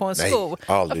en bild på en sko.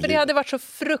 För det hade varit så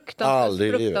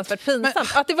fruktansvärt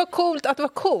pinsamt. Att det var coolt, att det var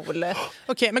cool.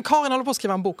 Okej, men Karin håller på att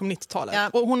skriva en bok om 90-talet. Ja.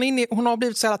 Och hon har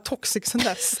blivit så jävla toxic sen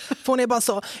dess. För hon är bara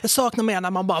så, jag saknar mer när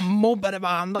man bara mobbade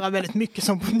varandra väldigt mycket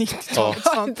som på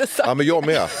 90-talet. Ja, men jag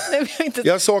med.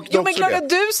 Jag saknar också men klart att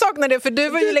du saknar det, för du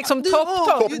var ju liksom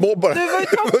toppmobbare. Du var ju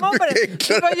toppmobbare.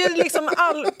 Du var ju liksom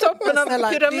toppen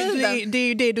av pyramiden. Det är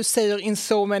ju det du säger in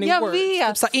so many words.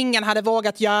 Typ så ingen hade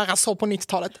vågat göra så på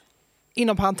 90-talet.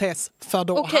 Inom parentes, för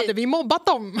då hade vi mobbat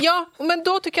dem. Ja, men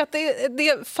då tycker jag att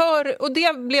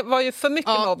det var ju för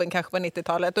mycket mobbing kanske på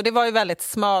 90-talet. Och det var ju väldigt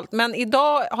smalt. Men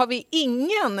idag har vi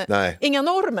inga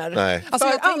normer. Nej. Alltså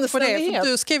jag tänkte på det, för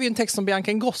du skrev ju en text om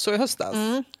Bianca Ingrosso i höstas.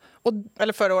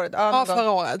 Eller förra året.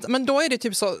 Förra året. Men då är det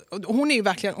typ så, hon är ju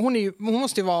verkligen, hon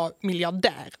måste ju vara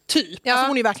miljardär, typ. Ja. Alltså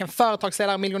hon är verkligen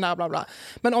företagsledare, miljonär, bla bla.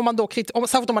 Men om man då, särskilt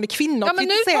om man är kvinna och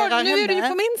kritiserar henne. Nu är du ju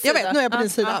på min sida. Jag vet, nu är jag på din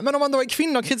sida. Men om man då är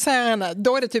kvinna och kritiserar henne,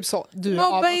 då är det typ så,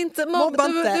 mobba inte.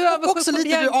 Du är också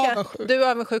lite avundsjuk. Du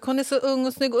är avundsjuk. Hon är så ung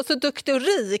och snygg och så duktig och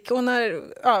rik. Hon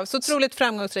är så otroligt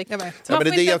framgångsrik. Jag vet. Ja,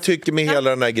 men det jag tycker med hela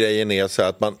den här grejen är så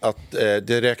att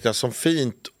det räknas som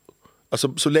fint.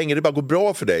 Alltså, så länge det bara går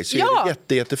bra för dig så är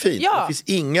det jättefint. Det finns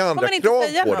inga andra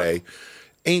krav på dig.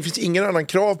 Det finns ingen annan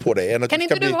krav på dig än att kan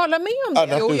inte du hålla med om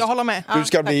det? Jo, jag håller med.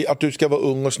 Att du ska vara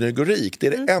ung och snygg och rik. Det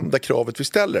är det enda kravet vi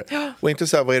ställer. Och inte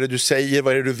så här, vad är det du säger,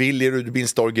 vad är det du vill, är du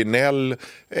minst originell,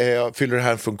 fyller det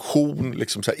här en funktion,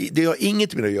 liksom så här. Det har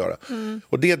inget med det att göra.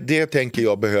 Och det tänker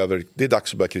jag behöver, det är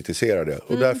dags att börja kritisera det.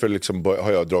 Och därför liksom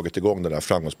har jag dragit igång den här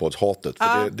framgångsbådshatet.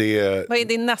 Vad är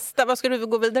din nästa, vad ska du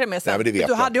gå vidare med sen? Nej, men det vet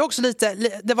du hade ju också lite,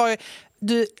 det var ju,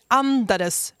 du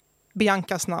andades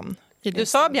Biancas namn. Du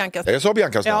sa Biancas. Jag sa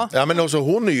Biancas namn. Ja, men också,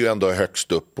 hon är ju ändå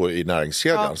högst upp i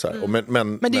näringskedjan. Så här.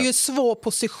 Men det är ju en svår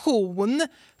position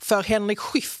för Henrik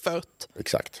Schyffert.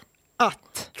 Exakt.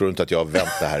 Tror du inte att jag har vänt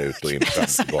det här ut och in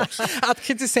att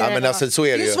kritisera. Men alltså, så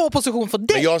är det är en svår position för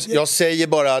dig. Men jag säger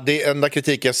bara, det enda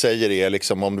kritik jag säger är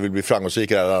liksom, om du vill bli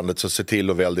framgångsrik i det här landet så se till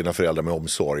att välja dina föräldrar med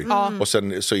omsorg. Och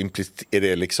sen så är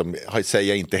det liksom, säger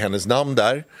jag inte hennes namn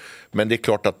där. Men det är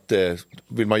klart att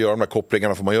vill man göra de här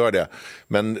kopplingarna får man göra det.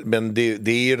 Men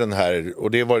det är ju den här,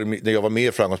 och det var när jag var med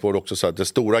i Framgångsbord också, så att den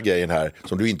stora grejen här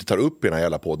som du inte tar upp i den här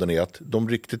hela podden är att de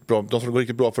som går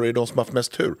riktigt bra för det är de som har haft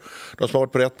mest tur. De som har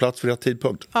varit på rätt plats för rätt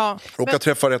tidpunkt. Och att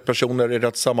träffa rätt personer i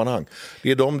rätt sammanhang.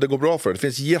 Det är de det går bra för. Det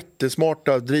finns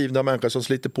jättesmarta, drivna människor som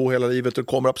sliter på hela livet och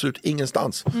kommer absolut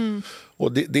ingenstans.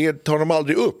 Och det tar de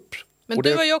aldrig upp. Men och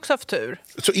du har ju också haft tur.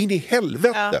 Så in i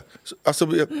helvete. Alltså,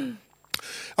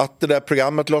 att det där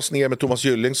programmet lades ner med Thomas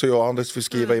Gylling så jag och Anders fick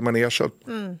skriva i manegen.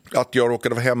 Att jag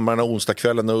råkade vara hemma den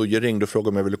onsdagskvällen när Uje ringde och frågade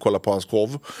om jag ville kolla på hans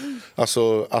show.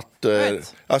 Alltså att det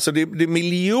är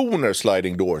miljoner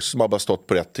sliding doors som har bara stått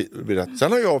på rätt.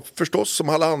 Sen har jag förstås som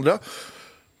alla andra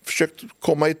försökt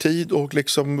komma i tid och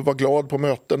liksom vara glad på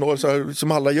möten och så här,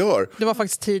 som alla gör. Det var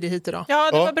faktiskt tidigt hit idag.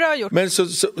 Ja, det var bra gjort. Men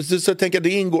så tänker jag, det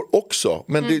ingår också.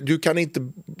 Men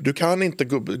du kan inte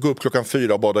gå upp klockan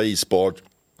 4 och bada isbad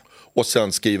och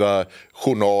sen skriva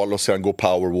journal och sen gå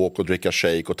powerwalk och dricka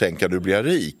shake och tänka att du blir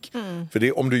rik.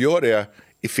 För om du gör det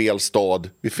i fel stad,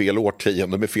 vid fel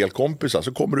årtionde med fel kompisar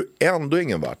så kommer du ändå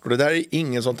ingen vart. Och det där är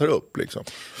ingen som tar upp. Liksom.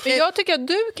 Men jag tycker att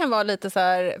du kan vara lite så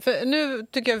här, för nu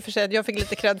tycker jag för sig att jag fick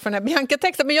lite cred för den här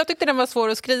Bianca-texten, men jag tyckte den var svår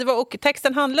att skriva och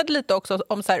texten handlade lite också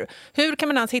om så här, hur kan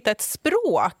man ens hitta ett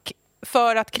språk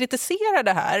för att kritisera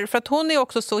det här? För att hon är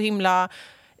också så himla...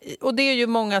 Och det är ju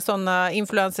många sådana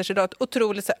influencers idag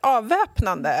otroligt så här,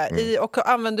 avväpnande och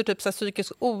använder typ så här,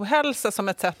 psykisk ohälsa som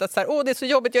ett sätt att så här, det är så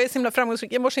jobbigt, jag är så himla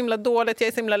framgångsrik, jag mår så himla dåligt, jag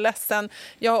är så himla ledsen,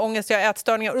 jag har ångest, jag har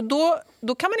ätstörningar. Och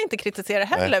då kan man inte kritisera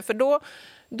heller, för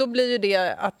då blir ju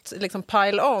det att liksom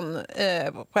pile on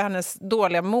på hennes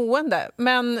dåliga mående.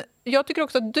 Men jag tycker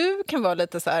också att du kan vara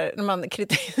lite så här, när man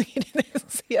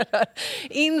kritiserar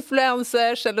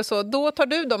influencers eller så, då tar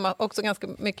du dem också ganska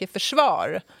mycket i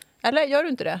försvar. Eller gör du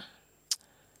inte det?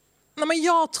 Nej, men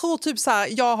jag tror typ så här,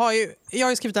 jag har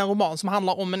ju skrivit en roman som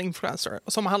handlar om en influencer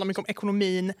och som handlar mycket om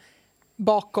ekonomin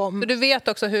bakom. Så du vet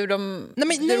också hur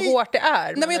hårt det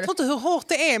är? Nej, men jag tror inte hur hårt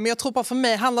det är, men jag tror bara för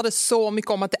mig handlar det så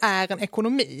mycket om att det är en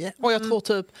ekonomi. Och jag tror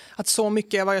typ att så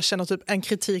mycket vad jag känner typ en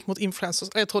kritik mot influencers.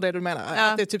 Jag tror det du menar.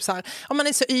 Att det är typ så här, om man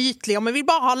är så ytlig, om man vill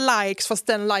bara ha likes, fast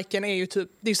den liken är ju typ,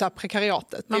 det är ju så här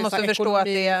prekariatet. Man måste förstå att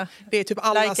det är typ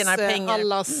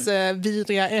allas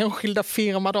vidriga enskilda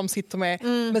firma de sitter med.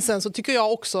 Men sen så tycker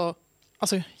jag också,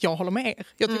 alltså jag håller med er.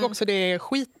 Jag tycker också det är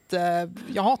skit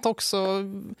jag hatar också...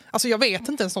 Alltså jag vet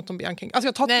inte ens något om Bianca. Alltså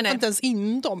jag tar inte ens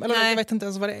in dem. Eller jag vet inte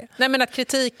ens vad det är. Nej, men att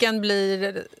kritiken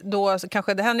blir då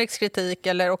kanske det Henriks kritik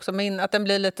eller också min, att den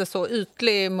blir lite så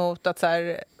ytlig mot att så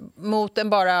här, mot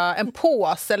bara en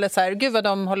pås eller så här, gud vad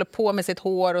de håller på med sitt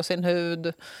hår och sin hud.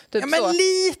 Typ ja, men så.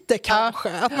 lite kanske.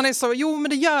 Ja. Att man är så, jo men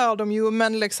det gör de ju,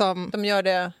 men liksom... De gör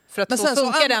det för att men så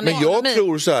funkar den. Men jag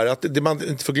tror så här, att det man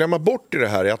inte får glömma bort i det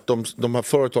här är att de här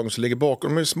företagen som ligger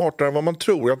bakom, de är smartare än vad man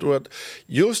tror. Jag tror att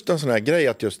just en sån här grej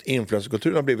att just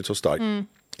influencerkulturen har blivit så stark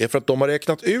är för att de har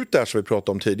räknat ut det här som vi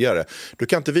pratade om tidigare. Du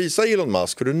kan inte visa Elon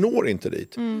Musk för du når inte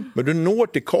dit. Men du når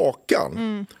till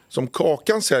kakan. Som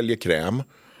kakan säljer kräm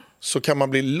så kan man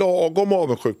bli lagom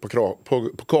avundsjuk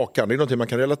på kakan. Det är något man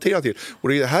kan relatera till. Och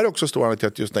det här är också stor till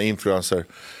att just när influencer,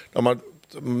 när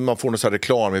man får en sån här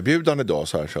reklamerbjudande idag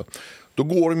så här, så då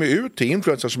går de ju ut till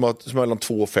influencers som har mellan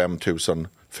 2 och 5 000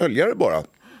 följare bara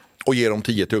och ger dem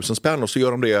 10 000 spänn och så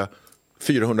gör de det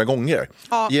 400 gånger.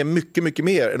 Ja. Det är mycket, mycket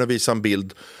mer än att visa en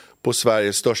bild på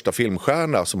Sveriges största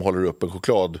filmstjärna som håller upp en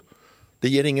choklad. Det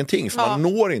ger ingenting, för man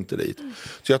når inte dit.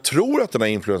 Så jag tror att den här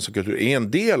influencerkulturen är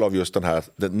en del av just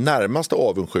den närmaste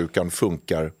avundsjukan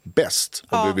funkar bäst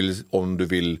om du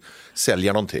vill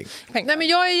sälja någonting. Nej, men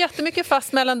jag är jättemycket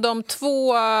fast mellan de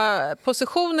två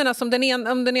positionerna. Som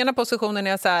den ena positionen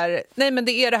är så här, nej men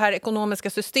det är det här ekonomiska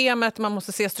systemet, man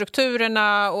måste se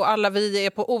strukturerna och alla vi är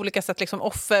på olika sätt liksom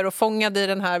offer och fångade i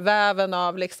den här väven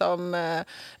av liksom,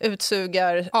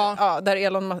 utsugar där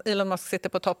Elon Musk sitter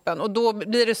på toppen. Och då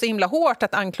blir det så himla hårt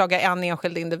att anklaga en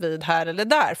enskild individ här eller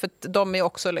där, för att de är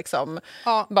också liksom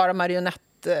bara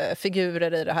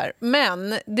marionettfigurer i det här.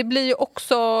 Men det blir ju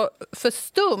också för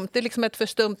stumt, det är liksom ett för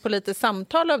stumt politiskt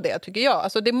samtal av det, tycker jag.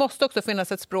 Alltså det måste också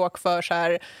finnas ett språk för så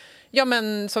här, ja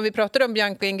men som vi pratade om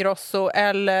Bianca Ingrosso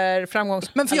eller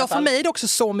Men för mig är det också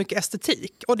så mycket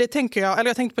estetik. Och det tänker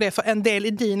jag tänkte på det för en del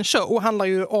i din show handlar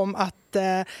ju om att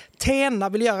Tena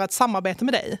vill göra ett samarbete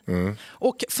med dig.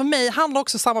 Och för mig handlar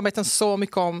också samarbeten så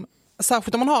mycket om,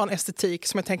 särskilt om man har en estetik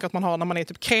som jag tänker att man har när man är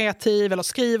typ kreativ eller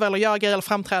skriver eller gör grejer eller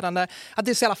framträdande, att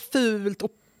det är så jävla fult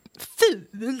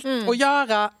att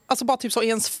göra, alltså bara typ så i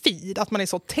ens feed, att man är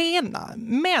så Tena,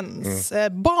 mens,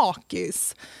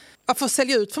 bakis. Att få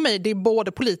sälja ut för mig, det är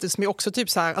både politiskt men också typ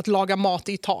så här att laga mat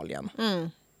i Italien.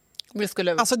 Det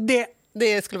skulle, alltså det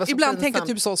skulle vara så ibland pinsamt. tänker jag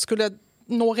typ så, skulle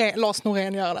Lars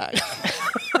Norén göra det här?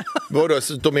 Vadå,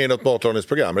 de är i något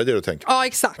matlagningsprogram, är det du tänker? Ja,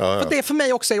 exakt. För det för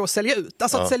mig också är att sälja ut.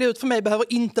 Alltså att sälja ut för mig behöver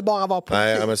inte bara vara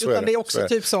politik, utan det är också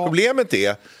typ så. Problemet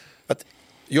är att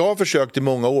jag har försökt i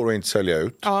många år att inte sälja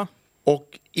ut.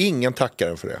 Och ingen tackar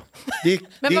en för det.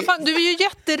 Men vad fan, du är ju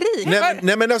jätterik.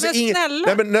 Nej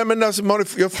men alltså,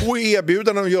 jag får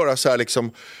erbjudanden att göra så här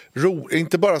liksom,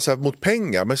 inte bara så här mot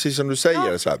pengar, men precis som du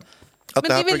säger så här. Men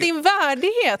det är väl din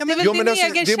värdighet, det är väl din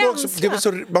egen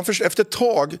känsla. Efter ett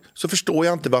tag så förstår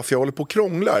jag inte varför jag håller på och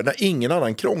krånglar när ingen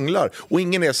annan krånglar. Och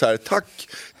ingen är så här,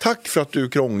 tack för att du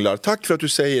krånglar, tack för att du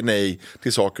säger nej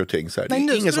till saker och ting. Så här. Det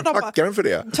är ingen som tackar en för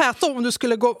det. Tvärtom, om du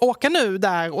skulle åka nu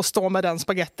där och stå med den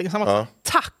spagettin,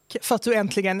 tack för att du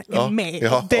äntligen är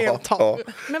med och deltar.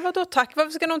 Men vadå tack?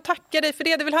 Varför ska någon tacka dig för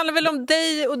det? Det handlar väl om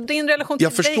dig och din relation till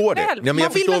dig själv? Jag förstår det. Ja,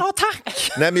 man vill väl ha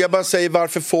tack? Nej, men jag bara säger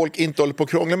varför folk inte håller på att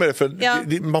krångla med det. För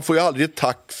man får ju aldrig ett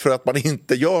tack för att man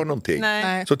inte gör någonting.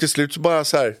 Nej. Så till slut så bara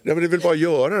så här, jag vill bara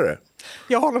göra det.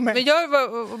 Jag håller med.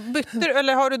 Men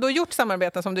eller har du då gjort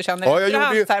samarbeten som du känner? Ja,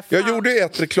 jag gjorde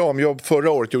ett reklamjobb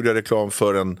förra året. Gjorde jag reklam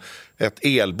för ett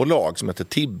elbolag som heter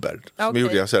Tibber. Som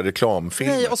gjorde jag så här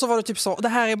reklamfilmer. Nej, och så var det typ så, det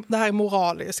här är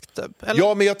moraliskt typ. Eller?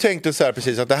 Ja, men jag tänkte så här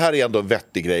precis att det här är ändå en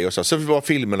vettig grej. Och så var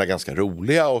filmerna ganska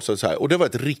roliga och så här. Och det var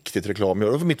ett riktigt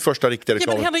reklamjobb. Det var mitt första riktiga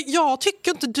reklam. Ja, men Henrik, jag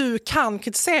tycker inte du kan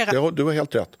kritisera. Ja, du har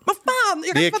helt rätt. Vad fan,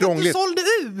 jag kan fatta att du sålde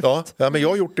ut. Ja, men jag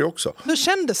har gjort det också. Hur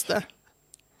kändes det?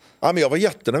 Ja, men jag var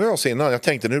jättenervös innan. Jag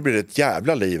tänkte nu blir det ett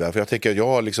jävla liv här. För jag tänker att jag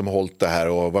har liksom hållit det här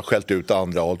och var skällt ut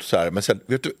andra och så här. Men sen,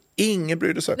 vet du, ingen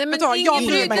brydde sig. Nej, men ingen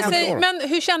brydde sig. Men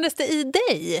hur kändes det i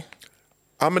dig?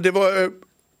 Ja, men det var...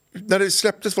 När det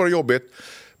släpptes var det jobbigt.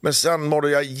 Men sen mådde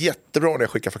jag jättebra när jag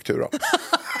skickade faktura.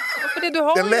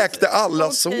 Den läkte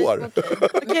alla sår.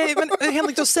 Okej, men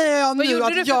Henrik, då säger jag nu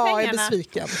att jag är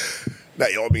besviken.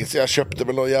 Nej, jag minns jag köpte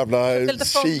väl någon jävla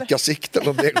kikarsikt eller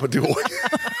någonting.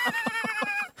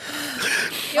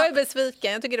 Jag är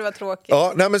besviken, jag tycker det var tråkigt.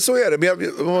 Ja, nej men så är det.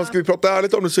 Men om man ska prata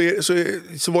ärligt om det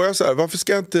så var jag så här, varför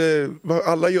ska jag inte...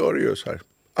 Alla gör det ju så här.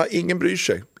 Ingen bryr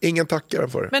sig. Ingen tackar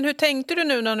för det. Men hur tänkte du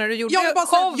nu när du gjorde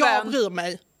showen? Jag bryr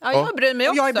mig. Ja, jag bryr mig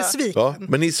också. Jag är besviken. Ja,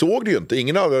 men ni såg det ju inte.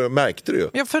 Ingen av er märkte det ju.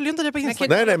 Jag följer inte det på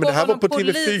Instagram. Nej, men det här var på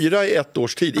TV4 i 1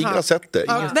 års tid. Ingen har sett det.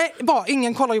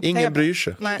 Ingen kollar ju på Ingen TV. bryr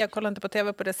sig. Nej. Jag kollar inte på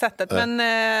TV på det sättet.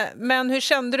 Men hur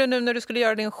kände du nu när du skulle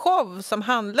göra din show som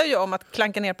handlar ju om att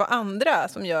klanka ner på andra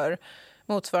som gör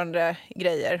motsvarande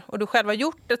grejer. Och du själv har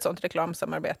gjort ett sånt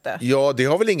reklamsamarbete. Ja, det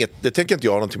har väl inget, det tänker inte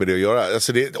jag ha någonting med det att göra.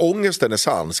 Alltså ångesten är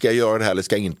sann. Ska jag göra det här eller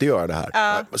ska jag inte göra det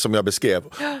här? Som jag beskrev.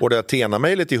 Och det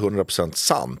Athena-mejlet är 100%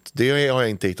 sant. Det har jag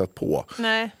inte hittat på.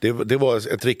 Nej. Det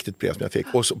var ett riktigt brev som jag fick.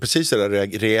 Och så, precis så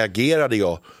där reagerade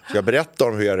jag. Så jag berättar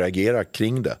om hur jag reagerar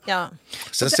kring det. Ja.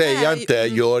 Sen säger jag inte,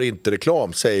 gör inte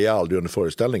reklam. Säger jag aldrig under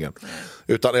föreställningen.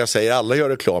 Utan jag säger, alla gör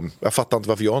reklam. Jag fattar inte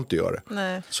varför jag inte gör det.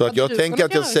 Nej. Så att jag tänker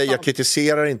att jag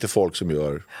kritiserar inte folk som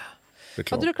gör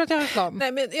reklam. Hade du kunnat göra reklam?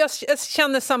 Nej, men jag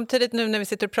känner samtidigt nu när vi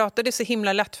sitter och pratar, det är så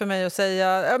himla lätt för mig att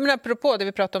säga, jag menar, apropå det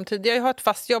vi pratade om tidigare, jag har ett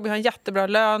fast jobb, jag har en jättebra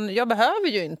lön, jag behöver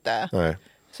ju inte. Nej.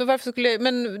 Så varför skulle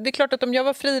men det är klart att om jag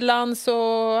var frilans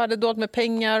och hade dolt med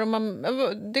pengar, och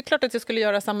det är klart att jag skulle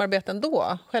göra samarbeten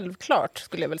då. Självklart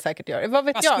skulle jag väl säkert göra. Vad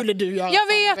vet jag? Skulle du göra?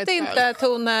 Jag vet inte,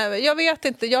 Tone. Jag vet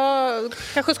inte. Jag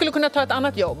kanske skulle kunna ta ett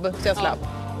annat jobb så jag slapp.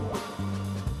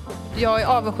 Jag är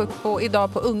avundsjuk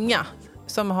idag på unga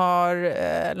som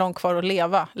har långt kvar att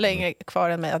leva. Längre kvar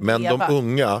än mig att leva. Men de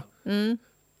unga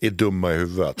är dumma i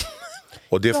huvudet.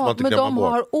 Och det får man inte men glömma de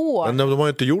bort. har år. Men de har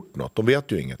inte gjort något. De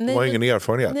vet ju inget. De har ingen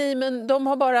erfarenhet. Nej, men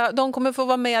de kommer få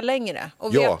vara med längre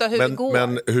och veta hur det går.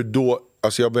 Men hur då?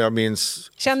 Alltså jag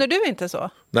minns... Känner du inte så?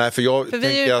 Nej, för jag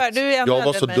tänker att jag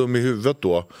var så dum i huvudet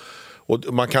då.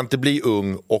 Och man kan inte bli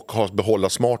ung och behålla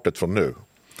smartet från nu.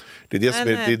 Det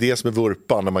är det som är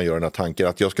vurpan när man gör den här tanken.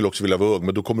 Att jag skulle också vilja vara ung,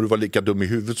 men då kommer du vara lika dum i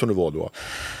huvudet som du var då.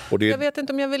 Och det... Jag vet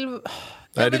inte om jag vill...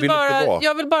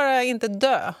 Jag vill bara inte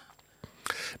dö.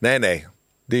 Nej.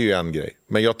 Det är ju en grej.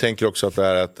 Men jag tänker också att det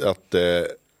är att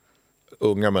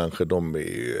unga människor, de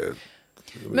är...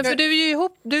 Men för du är ju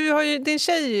ihop, din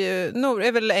tjej Nor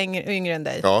är väl yngre än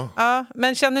dig? Ja.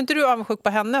 Men känner inte du avundsjuk på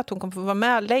henne att hon kommer få vara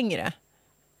med längre?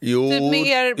 Jo, typ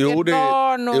med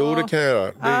barn och... Jo, det kan jag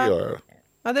göra. Det gör jag.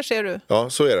 Ja, det ser du. Ja,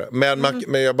 så är det.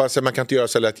 Men jag bara säger, man kan inte göra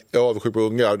så lätt. Jag är avundsjuk på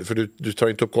unga, för du tar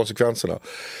inte upp konsekvenserna.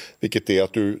 Vilket är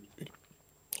att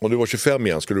om du var 25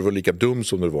 igen skulle du vara lika dum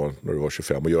som du var när du var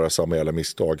 25 och göra samma jävla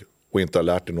misstag och inte ha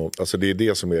lärt dig något. Alltså det är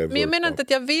det som är... Men jag menar inte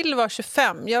att jag vill vara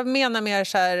 25. Jag menar mer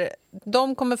så här,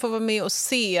 de kommer få vara med och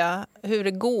se hur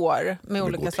det går med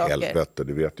olika saker. Helvete,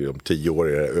 du vet ju, om 10 år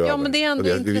är det över. Ja, men det är ändå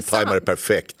intressant. Vi tajmar det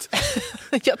perfekt.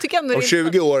 Jag tycker ändå om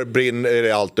 20 år är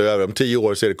det allt över. Om 10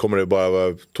 år kommer det bara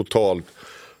vara totalt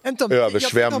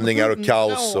översvämningar och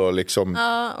kaos och liksom...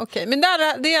 Ja, okej. Men det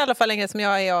är i alla fall en grej som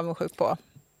jag är avundsjuk på.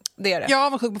 Det är det. Jag är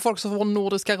avundsjuk på folk som får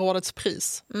Nordiska rådets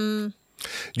pris.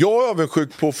 Jag är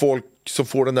avundsjuk på folk som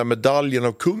får den där medaljen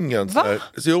av kungen.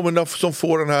 Men som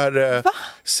får den här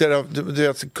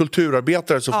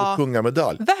kulturarbetare som får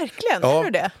kungamedalj. Verkligen, är du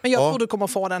det? Men jag tror du kommer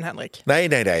få den, Henrik.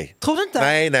 Nej. Tror du inte?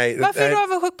 Nej. Varför är du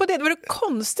avundsjuk på det? Det var det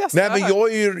konstigaste. Nej, men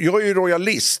jag är ju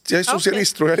royalist. Jag är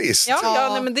socialist-royalist.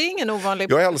 Ja, men det är ingen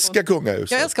ovanlig... Jag älskar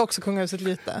kungahuset. Jag älskar också kungahuset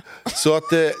lite.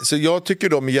 Så jag tycker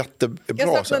de är jättebra. Jag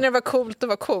saknar när det var coolt att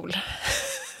vara cool.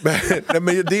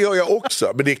 Men det gör jag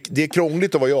också. Men det är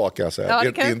krångligt att vara jag, kan jag säga.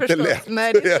 Ja, det är inte lätt.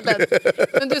 Nej, det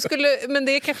är inte lätt. Men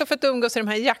det är kanske för att umgås i de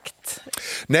här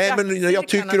Nej, men jag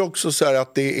tycker också så här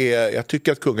att jag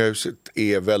tycker att kungahuset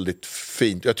är väldigt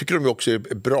fint. Jag tycker de också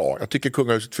är bra. Jag tycker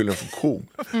kungahuset fyller en funktion.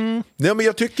 Nej, men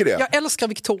jag tycker det. Jag älskar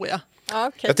Victoria.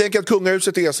 Okay. Jag tänker att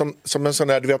kungahuset är som en sån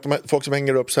där, du vet, folk som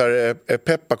hänger upp så här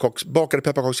bakade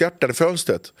pepparkakshjärtan i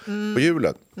fönstret på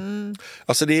julen.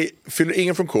 Alltså det fyller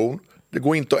ingen funktion. Det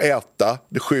går inte att äta,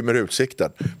 det skymmer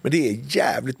utsikten. Men det är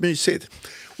jävligt mysigt.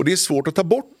 Och det är svårt att ta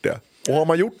bort det. Och har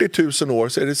man gjort det i 1000 år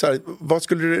så är det så här, vad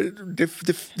skulle det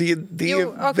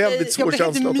är väldigt svår känsla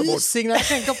att ta bort. Jag blir helt mysig när jag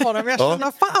tänker på det. Men jag känner,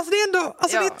 alltså det är ändå,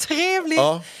 det är trevligt.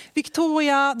 Ja.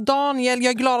 Victoria, Daniel, jag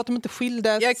är glad att de inte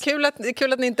skildes. Kul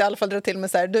att ni inte i alla fall drar till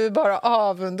med så här, du är bara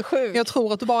avundsjuk. Jag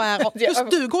tror att du bara är...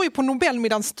 Just du går ju på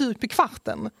Nobelmiddagen stup i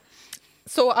kvarten.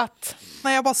 Så att...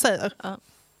 Nej, jag bara säger.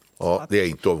 Ja, det är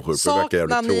inte avundsjuk. Det verkar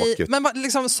jävligt tråkigt. Men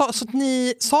liksom, så att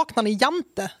ni saknar ni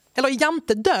Jante? Eller är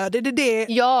Jante död? Är det?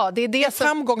 Ja, det är det.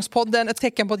 Framgångspodden ett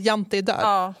tecken på att Jante är död?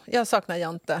 Ja, jag saknar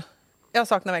Jante. Jag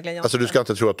saknar verkligen Jante. Alltså du ska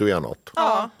inte tro att du är något?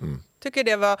 Ja, tycker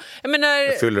det var... Jag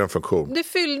menar, det fyller en funktion. Det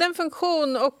fyllde en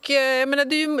funktion och jag menar,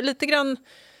 det är ju lite grann...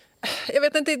 Jag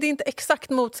vet inte, det är inte exakt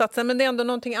motsatsen, men det är ändå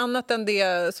någonting annat än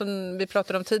det som vi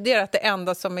pratade om tidigare, att det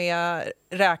enda som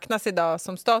räknas idag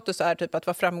som status är typ att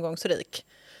vara framgångsrik.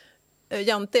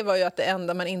 Jante var ju att det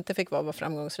enda man inte fick vara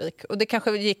framgångsrik. Och det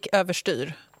kanske gick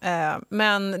överstyr.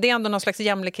 Men det är ändå någon slags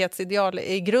jämlikhetsideal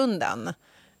i grunden.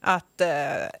 Att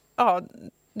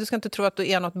du ska inte tro att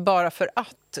du är något bara för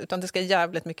att, utan det ska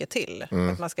jävligt mycket till.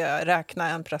 Att man ska räkna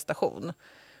en prestation.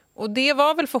 Och det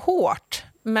var väl för hårt.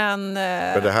 Men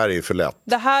det här är ju för lätt.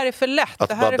 Det här är för lätt. Att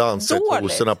det här bara dansa i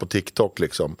trosorna på TikTok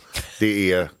liksom.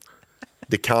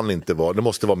 Det kan inte vara, det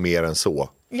måste vara mer än så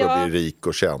för att bli rik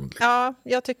och känd. Liksom. Ja,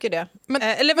 jag tycker det. Men,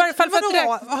 eller i varje fall för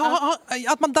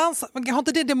att man dansar, har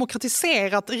inte det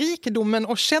demokratiserat rikedomen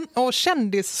och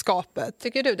kändisskapet?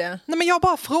 Tycker du det? Nej, men jag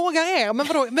bara frågar er, men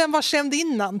vadå, vem var känd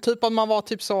innan? Typ om man var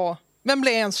typ så, vem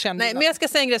blev ens känd Nej, innan? men jag ska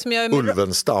säga en grej som jag...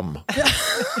 Ulvenstam.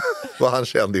 Var han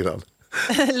känd innan?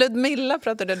 Ludmilla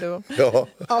pratade du om. Ja.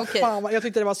 Okay. Fan, jag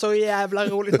tyckte det var så jävla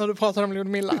roligt när du pratade om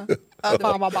Ludmilla.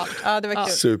 Fan vad ballt. Ja, det var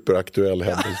kul. Superaktuell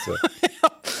händelse.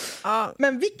 Ja.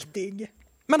 Men viktig.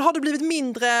 Men har du blivit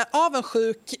mindre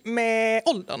avundsjuk med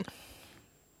åldern?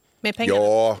 Med pengar?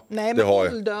 Ja, nej, det har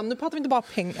jag. Åldern. Nu pratar vi inte bara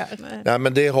pengar. Nej,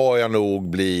 men det har jag nog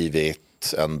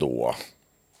blivit ändå.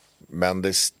 Men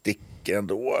det sticker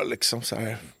ändå liksom så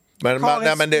här.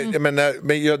 Men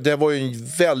det var ju en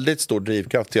väldigt stor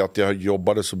drivkraft till att jag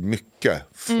jobbade så mycket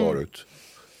förut.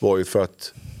 Var ju för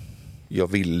att jag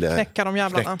ville knäcka de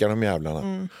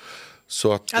jävlarna.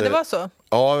 Så att, det var så?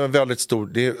 Ja, en väldigt stor.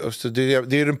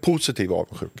 Det är den positiva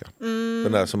avundsjukan.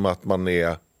 Den där som att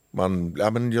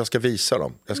men jag ska visa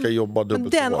dem. Jag ska jobba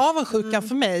dubbelt. Den avundsjukan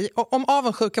för mig, om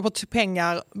avundsjuka på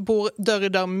pengar bor dörr i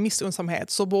dörr med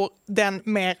missunnsamhet, så bor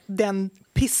den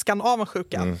piskan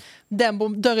avundsjukan. Den bor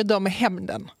dörr i dörr med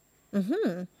hämnden.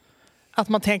 Att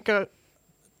man tänker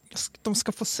de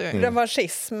ska få se.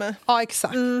 Revanschism. Ja,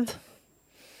 exakt.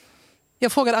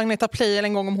 Jag frågade Agneta Pleijel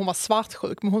en gång om hon var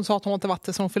svartsjuk, men hon sa att hon inte varit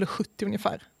det så hon fyllde 70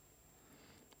 ungefär.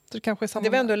 Så det kanske är samma. Det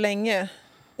var ändå länge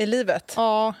i livet.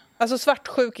 Ja. Alltså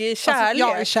svartsjuk i kärlek?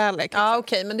 Alltså, ja, i kärlek. Ja,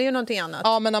 okej, men det är ju någonting annat.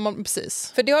 Ja, men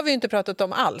precis. För det har vi ju inte pratat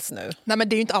om alls nu. Nej, men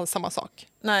det är ju inte alls samma sak.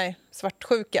 Nej,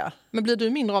 svartsjuka. Men blir du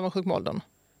mindre avundsjuk med åldern?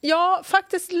 Ja,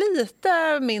 faktiskt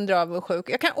lite mindre avundsjuk.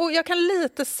 Jag kan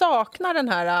lite sakna den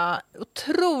här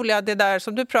otroliga, det där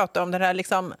som du pratar om,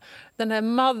 den här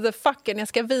motherfucken, jag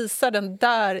ska visa den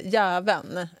där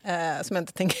jäveln som jag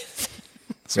inte tänker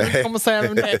kommer säga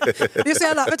om det. Det är så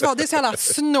jävla, vet du vad, det är så jävla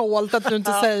snålt att du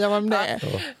inte säger om det är.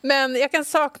 Ja. Men jag kan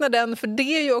sakna den, för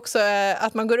det är ju också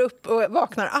att man går upp och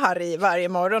vaknar arg varje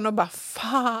morgon och bara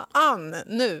fan,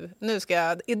 nu ska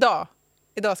jag, idag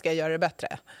ska jag göra det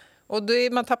bättre. Och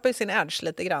man tappar ju sin edge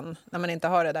lite grann när man inte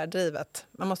har det där drivet.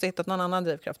 Man måste hitta någon annan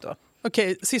drivkraft då.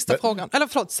 Okej, sista frågan. Eller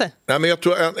förlåt, säg. Nej, men jag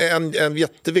tror en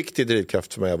jätteviktig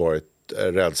drivkraft för mig har varit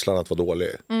rädslan att vara dålig.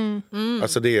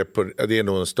 Alltså det är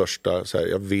nog den största, så här,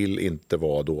 jag vill inte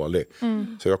vara dålig.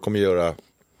 Så jag kommer göra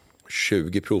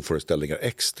 20 provföreställningar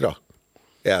extra.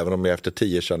 Även om jag efter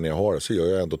 10 känner jag har det, så gör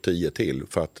jag ändå 10 till.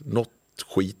 För att något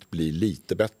skit blir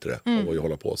lite bättre av att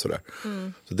hålla på sådär.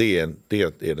 Så det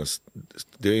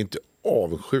är inte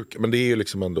avundsjuk, men det är ju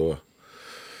liksom ändå...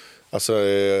 Alltså,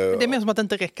 det är mer som att det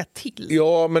inte räcker till.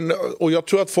 Ja, och jag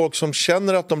tror att folk som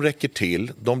känner att de räcker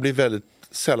till, de blir väldigt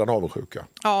sällan avundsjuka.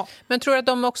 Ja. Men tror du att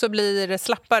de också blir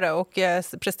slappare och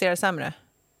presterar sämre?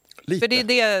 Lite. För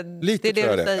det är det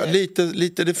du säger.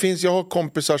 Lite. Det finns, jag har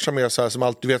kompisar som är så här, som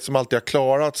alltid har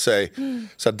klarat sig.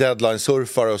 Så här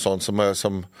deadline-surfare och sånt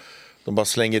som de bara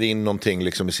slänger in någonting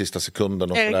liksom i sista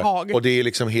sekunden. Och det är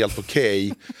liksom helt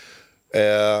okej.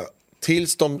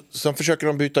 Tills sen försöker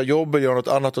de byta jobb och göra något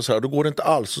annat och så här. Då går det inte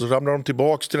alls. Och så ramlar de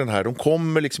tillbaka till den här. De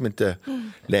kommer liksom inte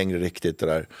längre riktigt det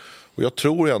där. Och jag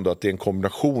tror ändå att det är en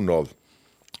kombination av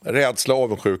rädsla,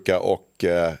 avundsjuka och...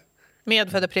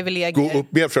 medfödda privilegier.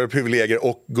 Medfödda privilegier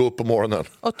och gå upp på morgonen.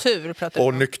 Och tur pratar du och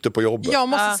om. nykter på jobbet. Jag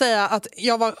måste säga att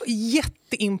jag var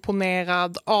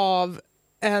jätteimponerad av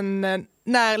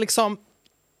när liksom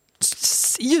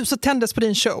ljuset tändes på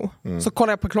din show, så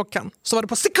kollade jag på klockan, så var det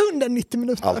på sekunden 90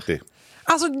 minuter. Alltid.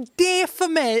 Alltså det är för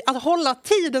mig, att hålla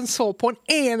tiden så på en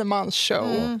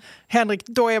enmansshow. Henrik,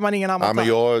 då är man ingen amatör.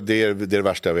 Ja, men det är det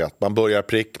värsta jag vet. Man börjar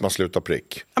prick, man slutar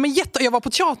prick. Ja, men jag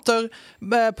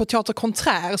var på Teater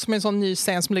Konträr, som är en sån ny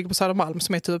scen som ligger på Södermalm,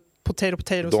 som är typ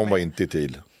Potato. De var inte i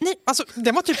tid. Nej, alltså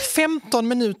den var typ 15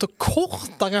 minuter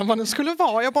kortare än vad den skulle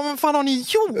vara. Jag bara, men fan har ni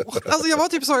gjort? Alltså jag var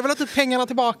typ så, jag vill ha typ pengarna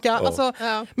tillbaka. Ja. Alltså,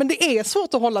 men det är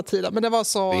svårt att hålla tiden. Men det var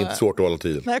så... Det är inte svårt att hålla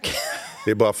tiden. Nej, okay.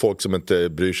 Det är bara folk som inte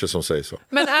bryr sig som säger så.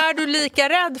 Men är du lika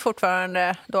rädd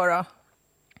fortfarande då?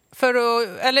 För att,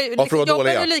 eller för att vara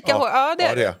dålig, lika hårt? Ja, det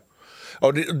är det.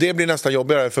 Ja, det blir nästan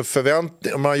jobbigare för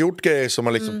om man har gjort grejer som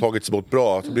har liksom tagits emot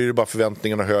bra, så blir det bara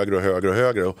förväntningarna högre och högre och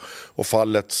högre och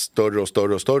fallet större och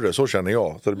större och större, så känner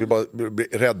jag. Så det blir bara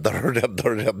räddare och räddare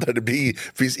och räddare. Det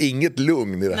finns inget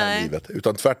lugn i det här livet,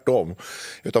 utan tvärtom.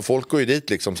 Utan folk går ju dit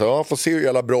liksom så får se hur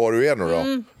jävla bra du är nu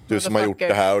då. Du som har gjort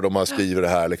det här och de har skrivit det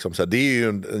här liksom, så det är ju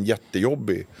en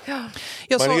jättejobbig.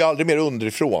 Man är ju aldrig mer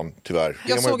underifrån, tyvärr.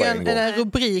 Jag såg en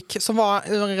rubrik som var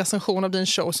ur en recension av din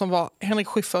show som var Henrik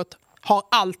Schyffert har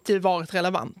alltid varit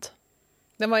relevant.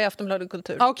 Den var i Aftonbladet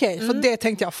Kultur. Okej, för det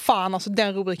tänkte jag, fan, alltså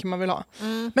den rubriken man vill ha.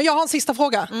 Men jag har en sista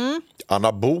fråga.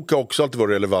 Anna Book har också alltid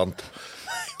varit relevant.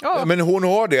 Men hon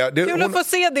har det. Kul att få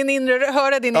se höra din inre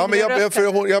röst.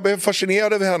 Jag blev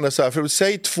fascinerad över henne så här, för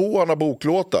säg 2 Anna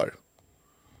Book-låtar.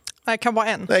 Det kan vara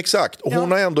en. Nej, exakt. Och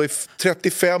hon har ändå i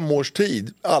 35 års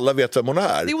tid, alla vet vem hon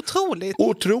är. Det är otroligt.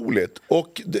 Otroligt.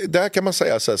 Och där kan man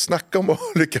säga så här, snacka om att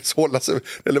lyckas hålla sig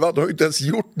relevant. Hon har ju inte ens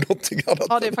gjort någonting annat.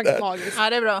 Ja, det är faktiskt magiskt. Ja,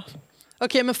 det är bra.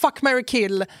 Okej, men fuck, marry,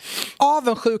 kill.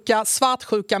 Avundsjuka,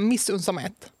 svartsjuka,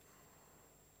 missunnsamhet.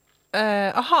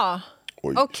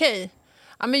 Okej.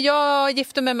 Ja, men jag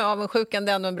gifter mig med avundsjukan,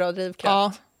 det är ändå en bra drivkraft.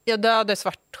 Ja. Jag dödar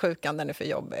svartsjukan, den är för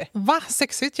jobbig. Va?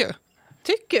 Sexigt ju.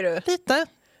 Tycker du? Lite.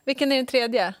 Vilken är den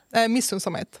tredje?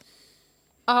 Missunnsamhet.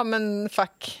 Ja, men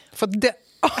fuck. För det...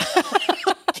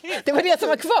 Det var det som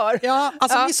var kvar. Ja,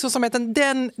 alltså missunnsamheten,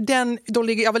 då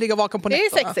ligger jag vill ligga vaken på nätterna.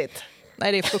 nätterna. Det är sexigt.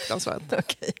 Nej, det är fruktansvärt.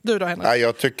 Okay. Du då, Henrik? Nej,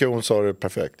 jag tycker hon sa det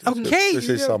perfekt. Okej.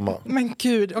 Precis samma. Men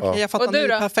gud, jag fattar. Och du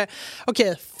då? Perfekt.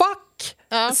 Okej, fuck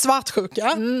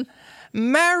svartsjuka.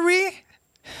 Mary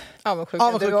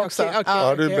avundsjuka du också.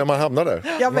 Okay. Man hamnar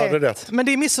där. Jag vet. Rätt. Men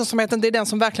det är missunnsamheten, det är den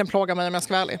som verkligen plågar mig om jag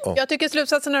ska vara ärlig. Jag tycker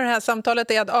slutsatsen av det här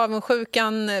samtalet är att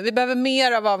avundsjukan, vi behöver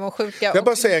mer av avundsjuka. Jag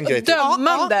bara säga en grej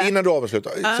dömande. Innan du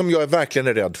avslutar, som jag verkligen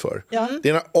är rädd för. Det är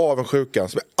den här avundsjukan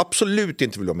som jag absolut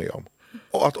inte vill vara med om.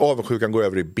 Och att avundsjukan går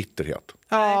över i bitterhet.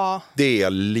 Ja. Det är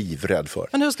jag livrädd för.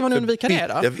 Men hur ska man undvika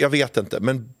det då? Jag vet inte,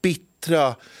 men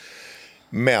bittra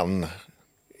män,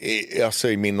 alltså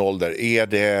i min ålder, är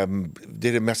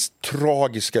det mest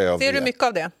tragiska jag vet. Ser du mycket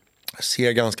av det? Jag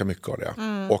ser ganska mycket av det.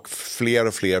 Och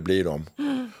fler blir de.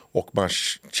 Och man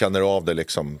känner av det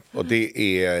liksom. Och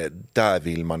där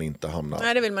vill man inte hamna.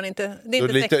 Nej, det vill man inte. Det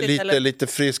är inte sexigt, lite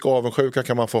frisk avundsjuka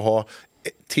kan man få ha.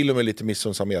 Till och med lite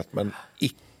missunnsamhet, men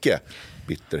icke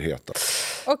bitterhet.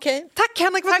 Okej. Tack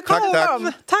Henrik för att du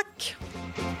kom. Tack.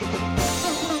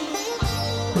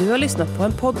 Du har lyssnat på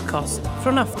en podcast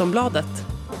från Aftonbladet.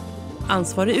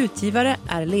 Ansvarig utgivare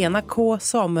är Lena K.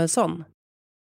 Samuelsson.